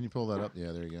can't. Can you pull that up?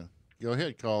 Yeah, there you go. Go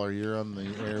ahead, caller. You're on the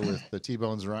air with the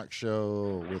Tbonez Rock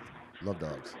Show with Love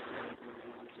Dogs.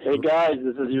 Hey guys,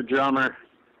 this is your drummer.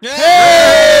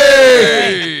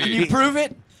 Hey! Can you prove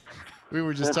it? We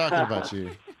were just talking about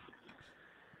you.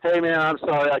 Hey man, I'm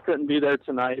sorry I couldn't be there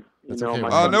tonight. That's okay, my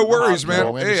Wayne. son's No worries, in man.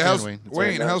 No, we Hey, understand, how's Wayne. It's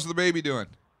Wayne? okay. How's the baby doing?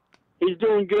 He's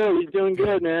doing good. He's doing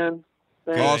good, man.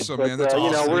 Thanks. Awesome, But, man. That's you know,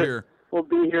 awesome to we're- hear. We'll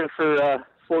be here for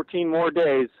 14 more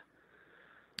days.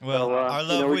 Well, So, our you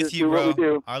love know, we with just you, do what we bro.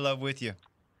 do. Our love with you.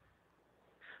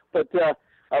 But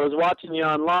I was watching you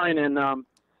online, and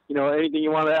you know, anything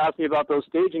you want to ask me about those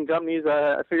staging companies,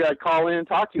 I figured I'd call in and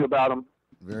talk to you about them.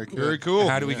 Very cool. Very cool.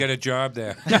 How do we get a job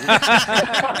there?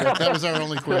 That was our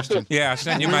only question. Yeah, I'll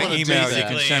send you We my wanna do email. You that.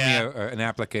 can send me an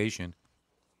application.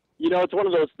 You know, it's one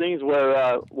of those things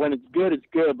where when it's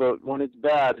good, but when it's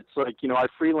bad, it's like, you know, I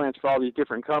freelance for all these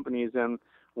different companies, and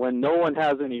when no one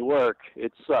has any work,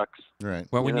 it sucks. Right.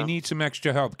 Well, when Yeah. you need some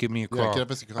extra help, give me a Yeah, call.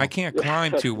 give us a call. I can't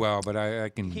climb too well, but I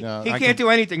can. No, He I can't do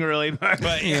anything really, but,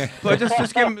 But Yeah. but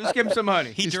just give him some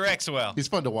money. he directs well. He's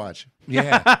fun to watch.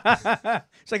 Yeah.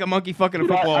 It's like a monkey fucking a You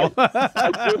know, football.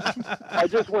 I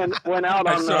just went out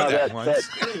I on saw that that once.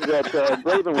 cruise that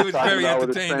Raven It was was talking very about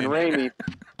with his friend entertaining. Ramey.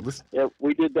 Listen, Yeah,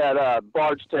 we did that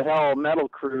Barge to Hell metal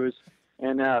cruise,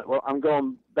 and well, I'm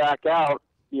going back out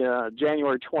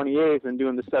January 28th and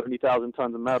doing the 70,000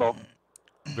 tons of metal.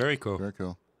 Very cool. very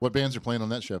cool. What bands are playing on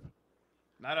that ship?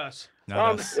 Not us.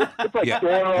 Not us. It's like Yeah.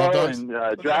 Love Doro Dogs?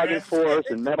 and Dragon Force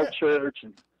and Metal Church,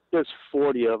 and there's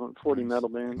 40 of them, 40 metal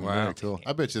bands. Wow. Very cool.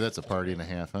 I bet you that's a party and a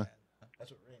half, huh?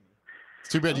 It's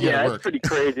too bad you Yeah, gotta it's work. pretty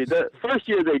crazy. The first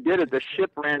year they did it, the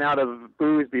ship ran out of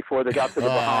booze before they got to the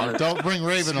Bahamas. Don't bring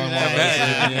Raven on one.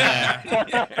 that.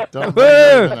 Yeah. Don't bring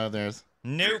Raven on there.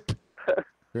 Nope.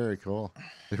 Very cool.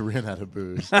 They ran out of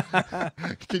booze.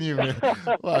 Can you?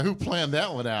 Well, who planned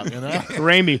that one out? You know,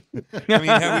 Ramey. I mean,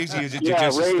 how easy is it to Yeah,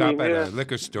 just stop raining, at yeah. a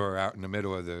liquor store out in the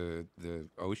middle of the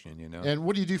ocean, you know? And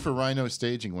what do you do for Rhino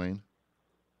staging, Wayne?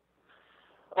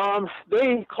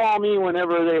 They call me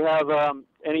whenever they have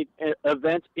any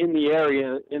event in the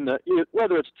area,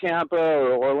 whether it's Tampa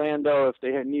or Orlando, if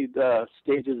they need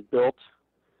stages built.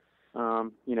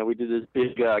 We did this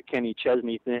big Kenny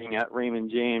Chesney thing at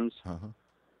Raymond James.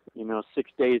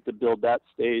 6 days to build that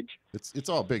stage. It's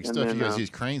all big And stuff. then, You guys use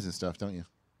cranes and stuff, don't you?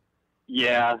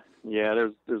 Yeah.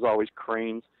 There's always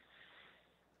cranes.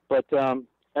 But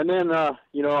and then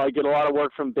I get a lot of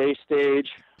work from base stage.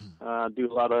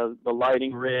 Do a lot of the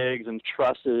lighting rigs and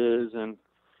trusses and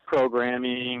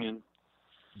programming, and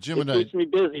Jim it and I keeps me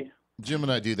busy. Jim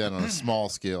and I do that on a small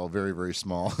scale, very, very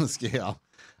small scale.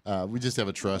 We just have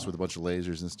a truss with a bunch of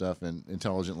lasers and stuff and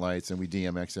intelligent lights, and we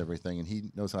DMX everything, and he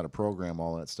knows how to program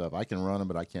all that stuff. I can run them,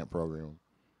 but I can't program them.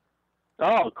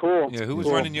 Oh, cool. Yeah, who was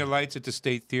Cool. running your lights at the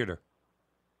State Theater?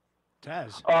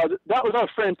 Taz. That was our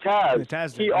friend Taz. Yeah,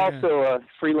 Taz did, He yeah. also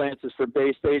freelances for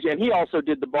Bay Stage, and he also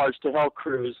did the Barge to Hell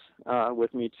cruise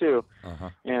with me too. Uh-huh.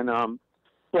 And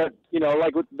but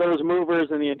like with those movers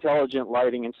and the intelligent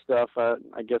lighting and stuff,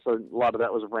 I guess a lot of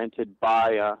that was rented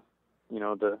by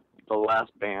the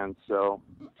last band. So,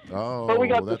 Oh, but we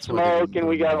got the that's why they smoke didn't and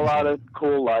we do got a that. lot of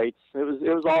cool lights. It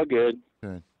was all good.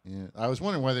 Good. Yeah, I was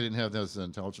wondering why they didn't have those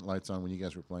intelligent lights on when you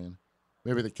guys were playing.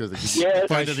 Maybe because they could Yeah,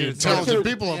 find it's- any it's- intelligent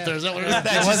people up there. Is that what it is?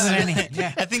 There wasn't any.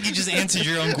 Yeah, I think you just answered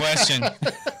your own question.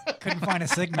 couldn't find a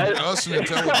signal. Us and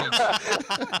intelligence.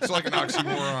 It's like an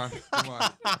oxymoron. Come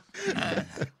on.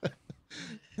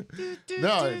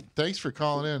 No, thanks for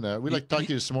calling in. We'd like to talk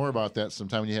to you some more about that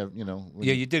sometime when you have, when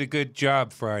Yeah, you did a good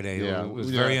job Friday. Yeah, It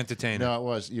was yeah. very entertaining. No, it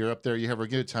was. You're up there. You have a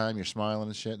good time. You're smiling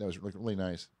and shit. That was really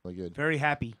nice. Really good. Very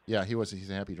happy. Yeah, he's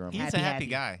a happy drummer. He's Happy, a happy happy.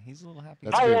 guy. He's a little happy.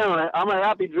 That's I good. am. I'm a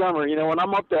happy drummer. When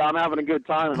I'm up there, I'm having a good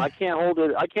time, and I can't hold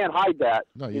it. I can't hide that.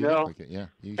 No, you you look know. like it. Yeah,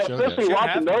 you showed that. Especially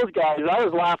watching those guys. I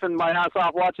was laughing my ass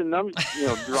off watching them,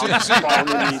 drums falling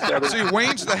into each other. See,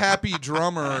 Wayne's the happy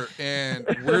drummer, and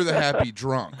we're the happy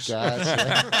drunks. Gotcha.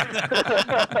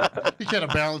 He kind of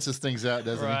balances things out,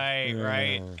 doesn't Right,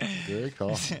 right. he? Very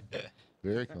cool.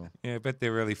 Very cool. Yeah, I bet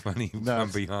they're really funny No. from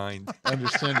behind.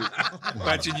 Understand it.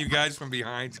 Watching you guys from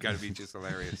behind's got to be just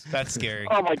hilarious. That's scary.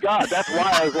 Oh my God, that's why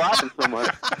I was laughing so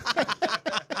much.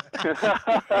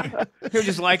 You're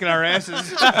just liking our asses.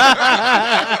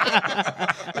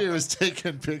 He was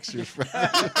taking pictures.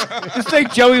 Just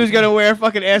think Joey was gonna wear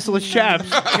fucking assless chaps.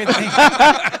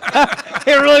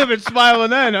 He really have been smiling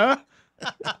then, huh?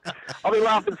 I'll be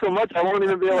laughing so much I won't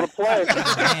even be able to play.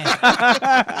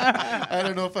 I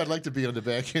don't know if I'd like to be on the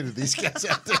back end of these guys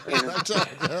out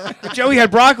there. Joey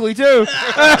had broccoli too. Yeah,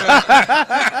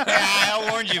 I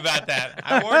warned you about that.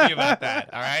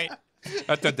 All right.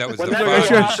 I thought that was When the that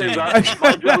sure. fog happens, machine.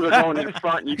 my drums are going in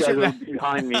front and you guys are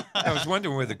behind me. I was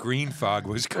wondering where the green fog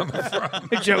was coming from.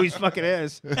 Joey's fucking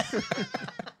ass.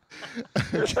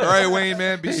 All right, Wayne,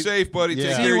 man. Be safe, buddy. Yeah.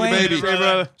 Take See care you, of your Wayne. baby. See you,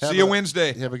 brother. See you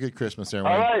Wednesday. Have a good Christmas, there,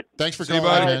 All Wayne. right. Thanks for See you,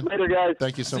 calling, buddy. in, man. Later, guys.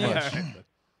 Thank you so See ya. much.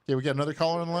 Okay, we got another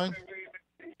caller on the line.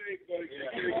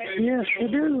 Yes, you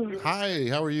do. Hi,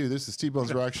 how are you? This is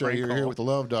T-Bone's Rock Show. Great You're here call. with the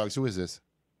Love Dogs. Who is this?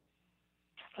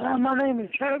 My name is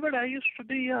Herbert. I used to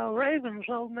be Raven's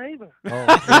old neighbor. Oh,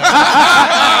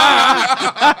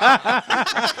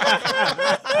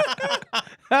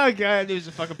 Oh god, it was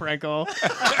a fucking prank call. Can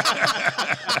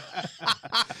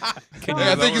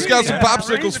Hey, I think he's got some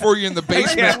popsicles for you in the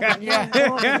basement. You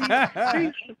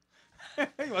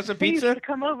want some He used pizza? to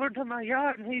come over to my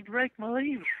yard and he'd rake my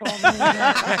leaves for me.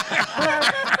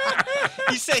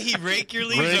 You say he rake your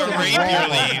leaves Rake or them rape and your roll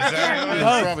them. leaves? He's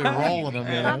probably rolling them,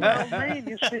 I'm man. an old man,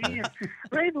 you see. And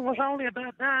Raven was only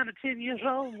about 9 or 10 years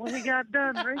old when he got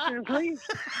done raking his leaves.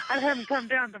 I'd have him come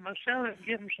down to my cellar and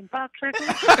give him some popsicles.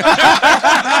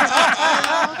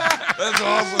 That's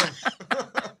awesome.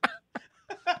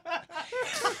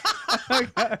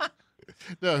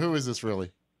 No, who is this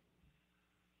really?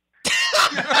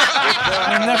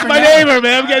 My neighbor,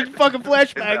 man. I'm getting fucking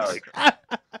flashbacks.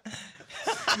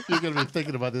 You're going to be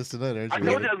thinking about this tonight, aren't I you?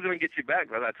 told you I was going to get you back,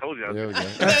 brother. I told you. I was There we go.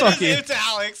 Fuck you. It's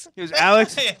Alex. It was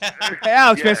Alex. Yeah. Hey,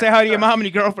 Alex, man, say hi to your mom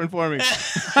and your girlfriend for me.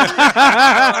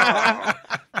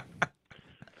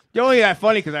 You're only that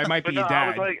funny because I might But be no, your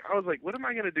I dad. was like, what am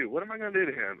I going to do? What am I going to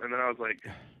do to him? And then I was like,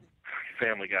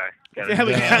 Family Guy.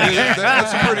 Family Guy.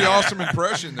 That's a pretty awesome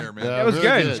impression there, man. That was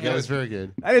very good. That was very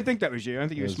good. I didn't think that was you. I didn't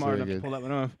think you were That was smart very enough to good. pull that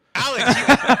one off.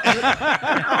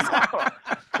 Alex,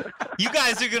 you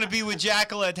guys are going to be with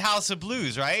Jackal at House of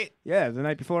Blues, right? Yeah, the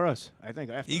night before us. I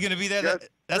think after. You going to be there? Yes,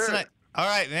 That's the sir. night. All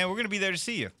right, man. We're going to be there to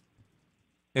see you.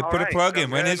 Hey, All put a right, plug so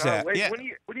in. When then, is that? Wait, Yeah. when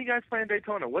do you guys play in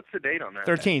Daytona? What's the date on that?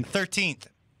 13th. 13th.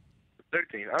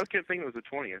 13. I kept thinking it was the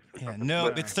 20th. Yeah, something. no,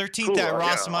 But- it's 13th Cool, at yeah,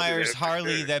 Ross I'll be Myers there for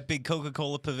Harley, sure. that big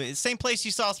Coca-Cola pavilion. Same place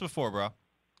you saw us before, bro.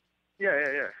 Yeah.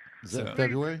 Is that So-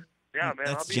 February? Yeah, man.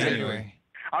 That's I'll be January. there.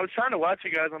 I was trying to watch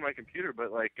you guys on my computer,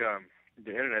 but like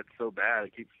the internet's so bad,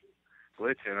 it keeps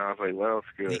glitching. I was like, well,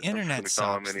 screw it. The I'm just internet gonna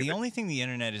call 'em sucks. The anything. only thing the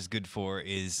internet is good for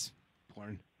is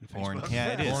Porn. porn. Yeah,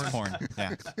 it is porn.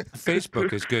 Yeah.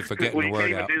 Facebook is good for getting well, the you can't word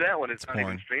even out. do that when it's not porn.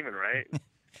 even streaming, right?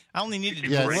 I only needed to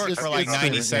Yeah, work it's- for like it's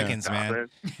 90 streaming, seconds, man.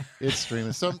 It's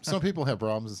streaming. Some people have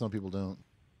problems and some people don't.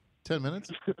 10 minutes?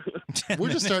 We're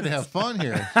just starting to have fun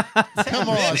here. Come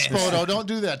on, minutes. Spoto, don't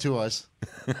do that to us.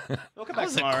 We'll come That back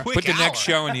was a tomorrow. quick Put the hour. next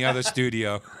show in the other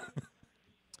studio.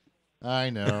 I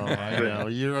know.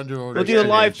 You're under order. We'll do a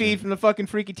live feed from the fucking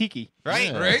Freaky Tiki.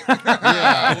 Right? Yeah. Right?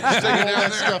 Yeah, We'll just take it all down that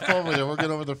there. stuff over there. We'll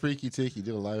get over the Freaky Tiki.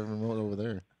 Do a live remote over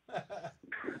there.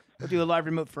 We'll do a live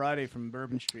remote Friday from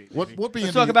Bourbon Street. What maybe. band? Let's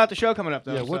do talk you- about the show coming up,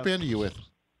 though. Yeah, what so. band are you with?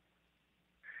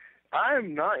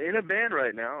 I'm not in a band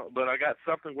right now, but I got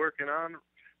something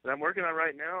that I'm working on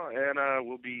right now, and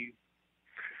we'll be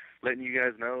letting you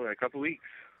guys know in a couple weeks.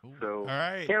 So All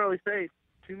right. can't really say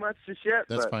too much just yet,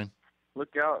 That's but fine. look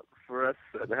out for us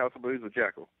at the House of Blues with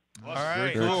Jackal. All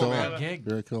right. Very cool. man. Gig.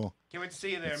 Very cool. Can't wait to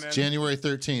see you there, It's man. January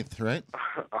 13th, right?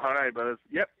 All right, brothers.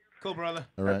 Yep. Cool, brother.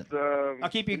 All right. That's, I'll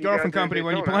keep your when girlfriend guys are in company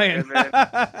when you're Daytona, playing.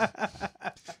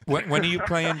 and then, When are you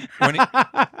playing?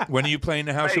 When are you playing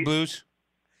the House of Hey. Blues?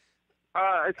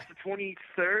 it's the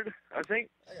 23rd, I think,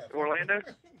 Orlando.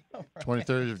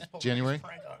 23rd of January.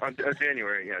 On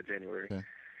January, yeah, January. Okay.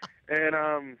 And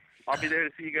I'll be there to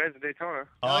see you guys in Daytona.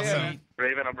 Awesome.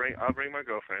 Raven, I'll bring my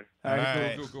girlfriend. All right, All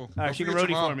right. cool. Cool. All right, she can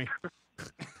roadie for me.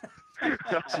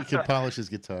 She can polish his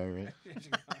guitar, right?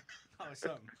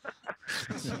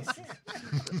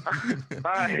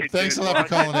 Bye, Thanks a dude. lot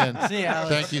for calling in. See ya, Alex.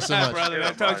 Thank you so All right, much. brother.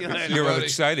 I'll talk to you later. You're all buddy.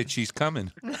 excited. She's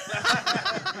coming.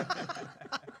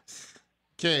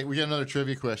 Okay, we got another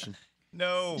trivia question.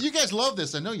 No. You guys love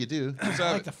this. I know you do.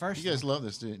 I like the first You guys love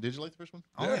this. Did you like the first one?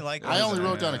 Only like I only those,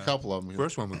 wrote down a couple of them.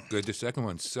 First one was good. The second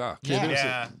one sucked. Okay, there's a-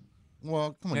 Yeah.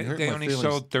 well, come on. You hurt They my only feelings.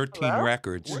 sold 13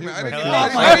 records. Wait a minute, I didn't,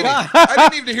 Hello? I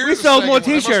didn't even hear We the sold second more one.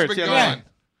 I must have t-shirts, been yeah. gone.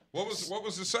 What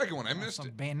was the second one? I missed Some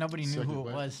it. band nobody knew Second who it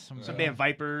band. was. Some band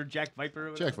Viper, Jack Viper.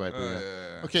 or Jack whatever. Viper.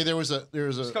 Yeah. Yeah. Okay, there was a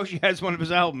Scotia has one of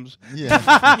his albums. yeah.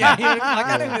 Yeah, I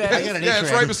got into I that. got an Yeah, it's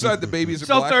A-track. right beside the Babies in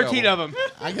Sold Black 13 album. of them.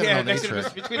 I got Yeah, it on next to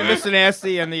A-track. between the Mr.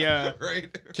 Nasty and the.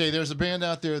 Right. Okay, there's a band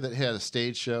out there that had a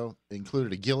stage show. It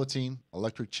included a guillotine,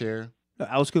 electric chair.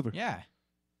 Alice Cooper. Yeah,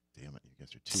 Damn it, you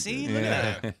guys are too See, good. look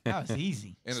at that. that was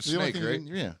easy. And a It's the only snake, thing right?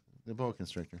 you- Yeah, the boa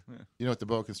constrictor. You know what the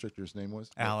boa constrictor's name was?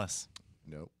 Alice.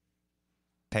 No,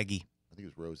 Peggy. I think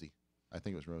it was Rosie. I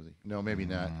think it was Rosie. No, maybe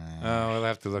not. Oh, we'll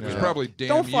have to look Yeah. It's it up. probably damn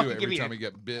Don't you fucking give every me time a- you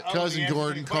get bit. Oh, Cousin the answer to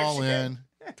Gordon, the call question.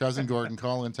 in. Cousin Gordon,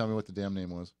 call in. Tell me what the damn name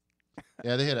was.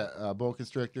 Yeah, they had a boa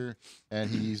constrictor, and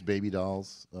he used baby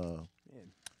dolls.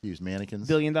 He used mannequins. $1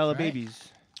 billion Right.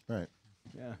 babies. Right,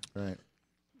 Yeah, right.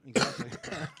 exactly.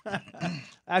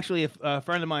 Actually, a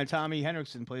friend of mine, Tommy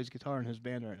Hendrickson, plays guitar in his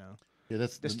band right now. Yeah,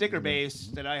 that's The sticker bass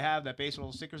that I have, that bass with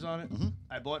all the stickers on it, Mhm.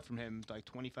 I bought from him like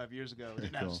 25 years ago. It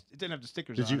didn't, Cool. it didn't have the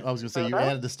stickers Did on you? it. I was gonna say you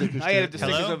added the stickers. I to added it? the Yeah.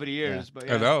 stickers Hello? over the years, but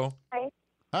yeah. Hello.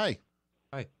 Hi.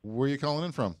 Hi. Where are you calling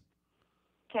in from?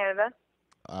 Canada.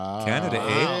 Canada, eh?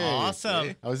 hey.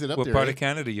 Awesome. How is it up What there? part eh? of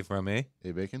Canada you from, eh?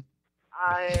 Hey, Bacon.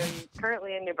 I'm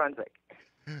currently in New Brunswick.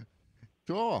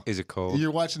 Cool. Is it cold?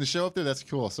 You're watching the show up there? That's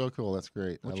cool. So cool. That's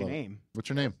great. What's I your love it. name? What's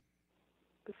your name?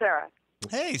 Sarah.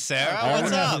 Hey, Sarah. I What's I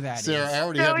don't know who up? that is. Sarah, I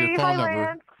already have Joey, your phone hi, number.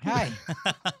 Lance.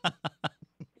 Hi.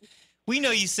 We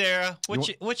know you, Sarah. What's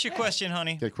You your question,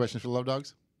 honey? Got a question for Love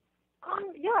Dogs?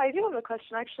 Yeah, I do have a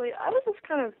question actually. I was just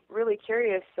kind of really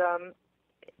curious.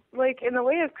 Like in the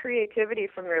way of creativity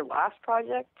from your last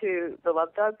project to the Love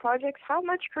Dog projects, how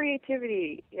much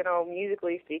creativity,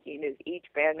 musically speaking, is each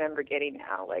band member getting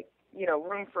now? Like,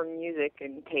 room for music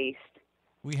and taste.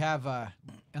 We have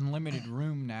unlimited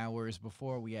room now, whereas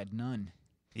before we had none.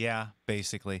 Yeah,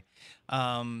 basically.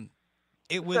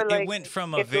 It So, like, went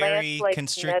from a if very Lance likes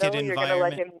constricted metal, you're gonna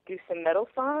let environment. him do some metal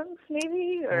songs,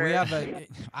 maybe? Or We have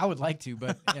I would like to,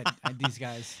 but these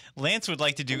guys. Lance would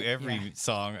like to do every Yeah.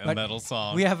 song a But metal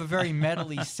song. We have a very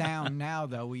metally sound now,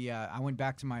 though. I went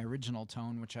back to my original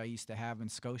tone, which I used to have,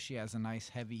 and Scotia has a nice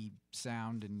heavy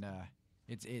sound, and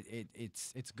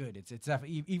It's good. It's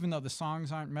definitely, even though the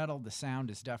songs aren't metal, the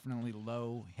sound is definitely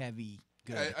low, heavy,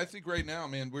 good. I think right now,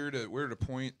 man, we're at a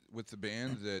point with the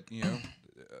band that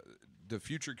the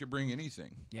future could bring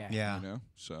anything. Yeah. You know,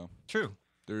 so True.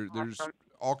 there's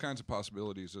all kinds of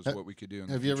possibilities as what we could do.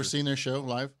 Have you ever seen their show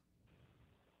live?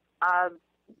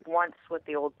 Once with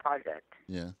the old project.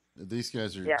 Yeah. These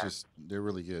guys are they're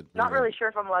really good. Not really sure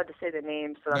if I'm allowed to say the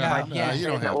name, so that's why I No, can't you say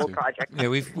don't the have old to. project. Yeah,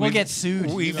 We'll get sued.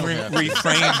 We've You don't have to.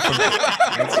 refrained from.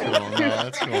 That's cool. No,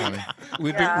 that's cool. Honey.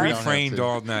 We've Yeah. been We don't have refrained to.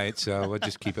 all night, so we'll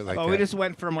just keep it like Oh, that. we just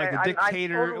went from like a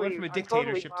dictator. I'm Went from a totally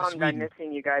dictatorship to bummed I'm Sweden.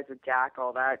 missing you guys with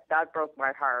Jackal. That broke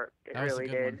my heart. It That was a really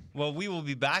good did. one. Well, we will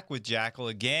be back with Jackal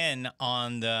again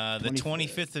on the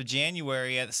 25th of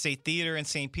January at the State Theater in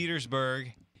St.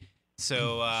 Petersburg.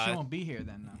 So, She won't be here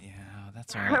then, though. yeah,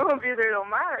 that's all I right. won't be there till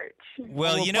March.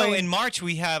 Well, We'll you know, play- in March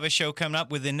we have a show coming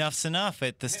up with Enough's Enough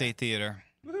at the State Theater.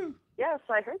 Yes,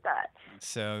 I heard that.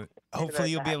 So hopefully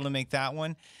you'll be able to make that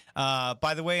one.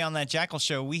 By the way, on that Jackal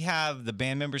show, we have the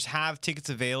band members have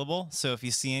tickets available. So if you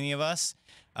see any of us,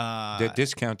 They're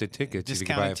discounted tickets. if you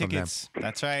can buy discounted it from them. tickets.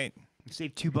 That's right.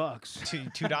 Save $2.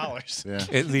 $2.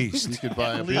 Yeah. At least. You could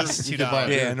buy a At beer. least You could buy a $2.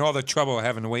 beer. Yeah, and all the trouble of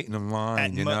having to wait in a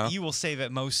line, you know? You will save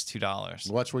at most $2.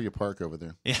 Watch where you park over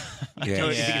there. Yeah. Yeah. You think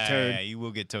it's heard. Yeah, you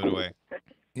will get towed away.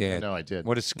 Yeah. No, I did.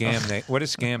 What a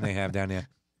scam they have down there.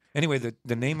 Anyway,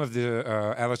 the name of the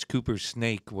Alice Cooper's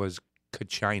snake was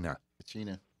Kachina.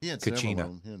 Kachina. He had several of Kachina.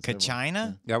 them. He had several.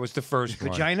 Kachina? That was the first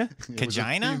one. Vagina? It was a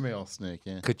Kachina? female snake,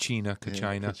 yeah.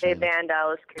 Kachina. They banned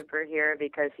Alice Cooper here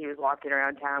because he was walking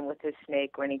around town with his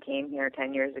snake when he came here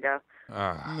 10 years ago.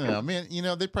 Ah. No, man,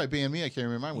 they probably banned me. I can't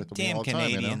remember mine with them Damn all the time.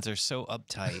 Canadians are so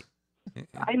uptight.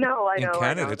 I know. In Canada,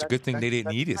 I know. it's a good thing they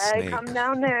didn't eat his That's why snake. I come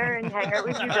down there and hang out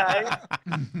with you guys.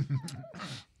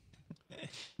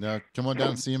 No, come on down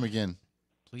and see him again.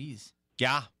 Please.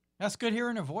 Yeah. That's good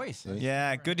hearing her voice.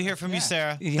 Yeah, good to hear from you,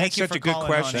 Sarah. You Thank had you such for a good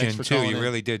calling, honey. question, Thanks for too. calling You in.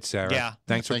 really did, Sarah. Yeah.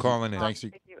 Thanks for Thank you. calling in. Thanks.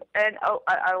 And I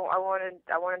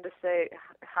wanted to say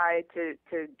hi to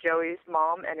Joey's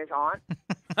mom and his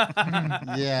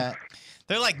aunt. Yeah.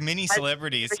 They're like mini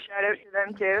celebrities. Give a shout out to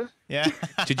them too. Yeah.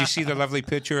 Did you see the lovely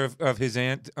picture of his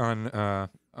aunt on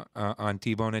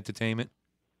Tbonez Entertainment?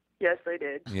 Yes, I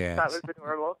did. Yes. That was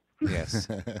adorable. Yes.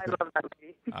 I love that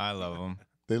lady. I love them.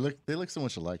 They look so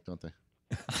much alike, don't they?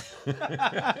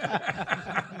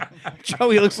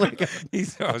 Joey looks like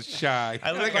He's so shy.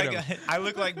 I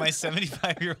look like my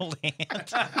 75-year-old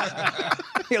aunt.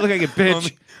 you look like a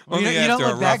bitch. Only you after don't a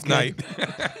look that rough good. night.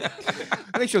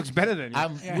 I think she looks better than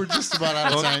you. We're just about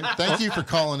out of time. Thank you for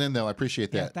calling in, though. I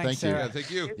appreciate that. thanks, Thank you. Sarah.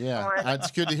 Thank you. Yeah,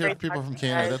 it's good to hear from people from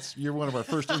Canada. You're one of our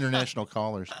first international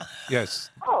callers.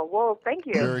 Yes. Oh, well, thank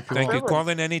you. Very cool. Thank you. Privilege. Call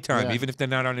in anytime, Yeah. even if they're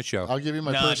not on the show. I'll give you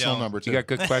my No, personal don't. number You too. got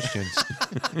good questions.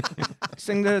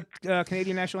 Sing the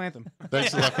Canadian national anthem.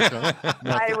 Thanks a lot for calling.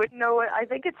 No, I would know it. I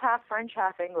think it's half French,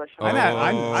 half English. I know.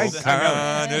 I Oh, know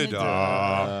Canada,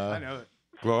 I know it.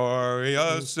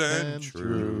 glorious and and true.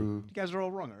 true. You guys are all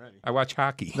wrong already. I watch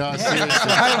hockey. No, seriously.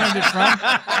 I learned it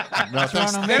from. No,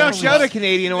 thanks. on They don't show the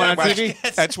Canadian one on watch-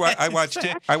 TV. That's why I watch.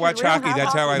 I watch we don't hockey. have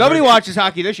That's how I. Nobody learned- watches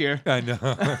hockey this year. I know.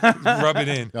 Rub it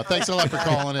in. No, thanks a lot for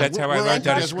calling in. That's how I We're learned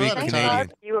out, how to guys. We're speak out of Thank time. Canadian.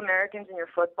 God you Americans and your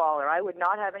football, or I would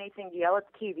not have anything to yell at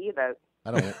the TV about.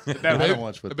 I don't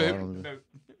watch football. I don't-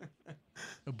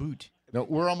 A boot. No,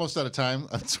 we're almost out of time.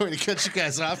 I'm sorry to cut you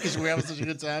guys off because we're having such a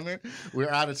good time here. We're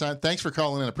out of time. Thanks for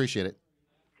calling in. I appreciate it.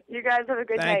 You guys have a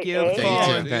good Thank night. you. eh?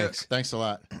 Thank you. Thanks. Thanks a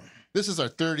lot. This is our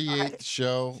 38th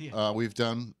show we've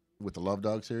done with the Love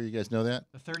Dogs here. You guys know that?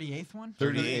 The 38th one?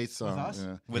 38th song. With us?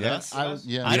 Yeah. With Yeah. us? I I don't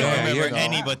Yeah, remember yeah.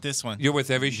 any but this one. You're with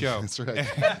every show. That's right.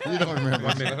 You don't remember.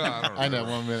 I I know.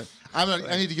 1 minute.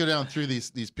 I need to go down through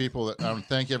these people. That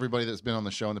thank everybody that's been on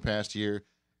the show in the past year.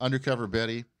 Undercover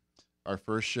Betty, our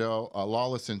first show.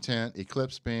 Lawless Intent,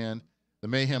 Eclipse Band, the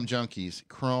Mayhem Junkies,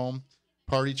 Chrome,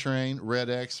 Party Train, Red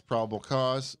X, Probable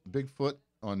Cause, Bigfoot.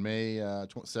 On May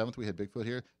 7th, we had Bigfoot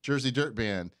here. Jersey Dirt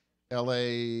Band,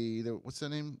 L.A. What's that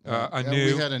name?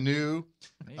 Anew. We had Anew,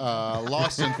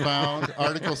 Lost and Found,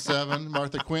 Article 7,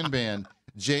 Martha Quinn Band,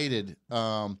 Jaded.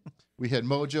 We had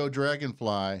Mojo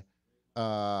Dragonfly.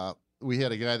 We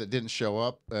had a guy that didn't show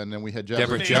up, and then we had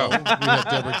Deborah Joe. Jo. We had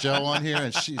Deborah Joe on here,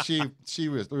 and she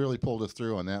really pulled us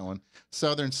through on that one.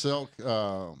 Southern Silk,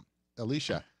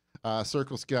 Alicia.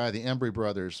 Circle Sky, the Embry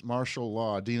Brothers, Martial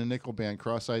Law, Dina Nickel Band,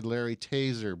 Cross-Eyed Larry,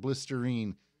 Taser,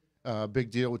 Blisterine, Big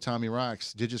Deal with Tommy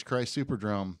Rocks, Jesus Christ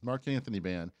Superdrum, Mark Anthony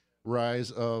Band, Rise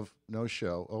of No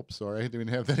Show. Oh, sorry, I didn't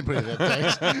have anybody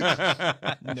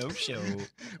that thanks. No show.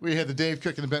 We had the Dave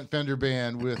Cook and the Bent Fender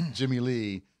Band with Jimmy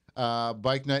Lee,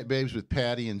 Bike Night Babes with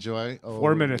Patty and Joy. Oh,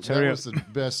 4 minutes, That hurry was the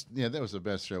best. Yeah, that was the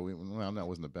best show. Well, that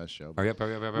wasn't the best show. Hurry up.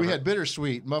 We had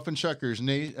Bittersweet, Muffin Chuckers,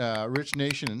 Rich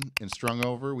Nation, and Strung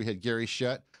Over. We had Gary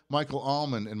Shutt, Michael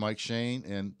Allman, and Mike Shane,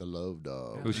 and the Love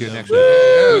Dog. Who's here next week?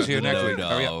 Who's here next week?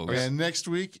 Love Hurry Dogs. up. And next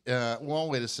week, well,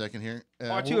 wait a second here.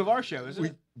 Part 2 of our show, isn't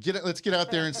it? Let's get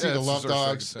out there and see Yeah, the this Love is our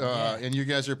Dogs. second time. And you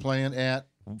guys are playing at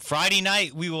Friday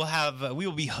night, we will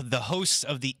be the hosts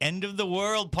of the End of the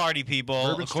World party, people.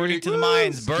 Bourbon According Street. to the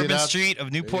Mayans, Get Bourbon out. Street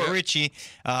of Newport Richie,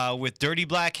 with Dirty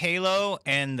Black Halo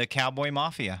and the Cowboy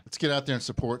Mafia. Let's get out there and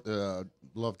support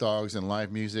Love Dogs and live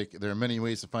music. There are many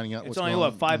ways of finding out It's what's only,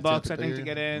 going on. $5, in the I Tampa think, to Bay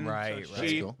get in. Right, So it's right.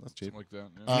 That's cheap. cool. That's cheap. Something like that.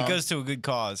 Yeah. And it goes to a good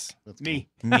cause. Me.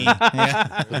 Me.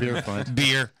 Yeah. The beer fund.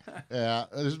 Beer. Yeah,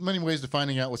 there's many ways to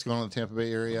finding out what's going on in the Tampa Bay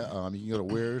area. You can go to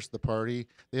Where's the Party.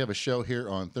 They have a show here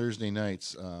on Thursday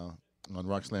nights on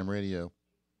Rock Slam Radio.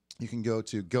 You can go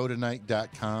to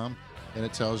gotonight.com, and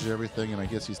it tells you everything. And I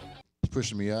guess he's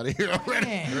pushing me out of here already.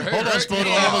 Hold on,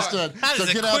 Spoto, almost done. That So is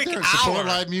a get out quick there and support hour.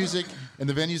 live music and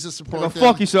the venues that support Go them.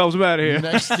 fuck yourselves. I'm out of here.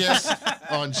 Next guest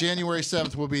on January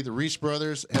 7th will be the Reese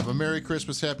Brothers. Have a Merry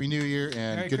Christmas, Happy New Year,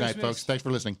 and Merry good night, Christmas. folks. Thanks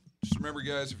for listening. Just remember,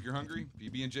 guys, if you're hungry,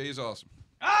 PB&J is awesome.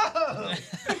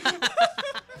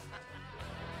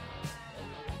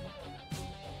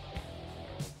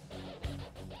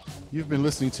 You've been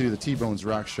listening to the Tbonez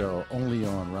Rock Show only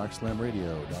on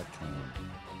RockSlamRadio.com.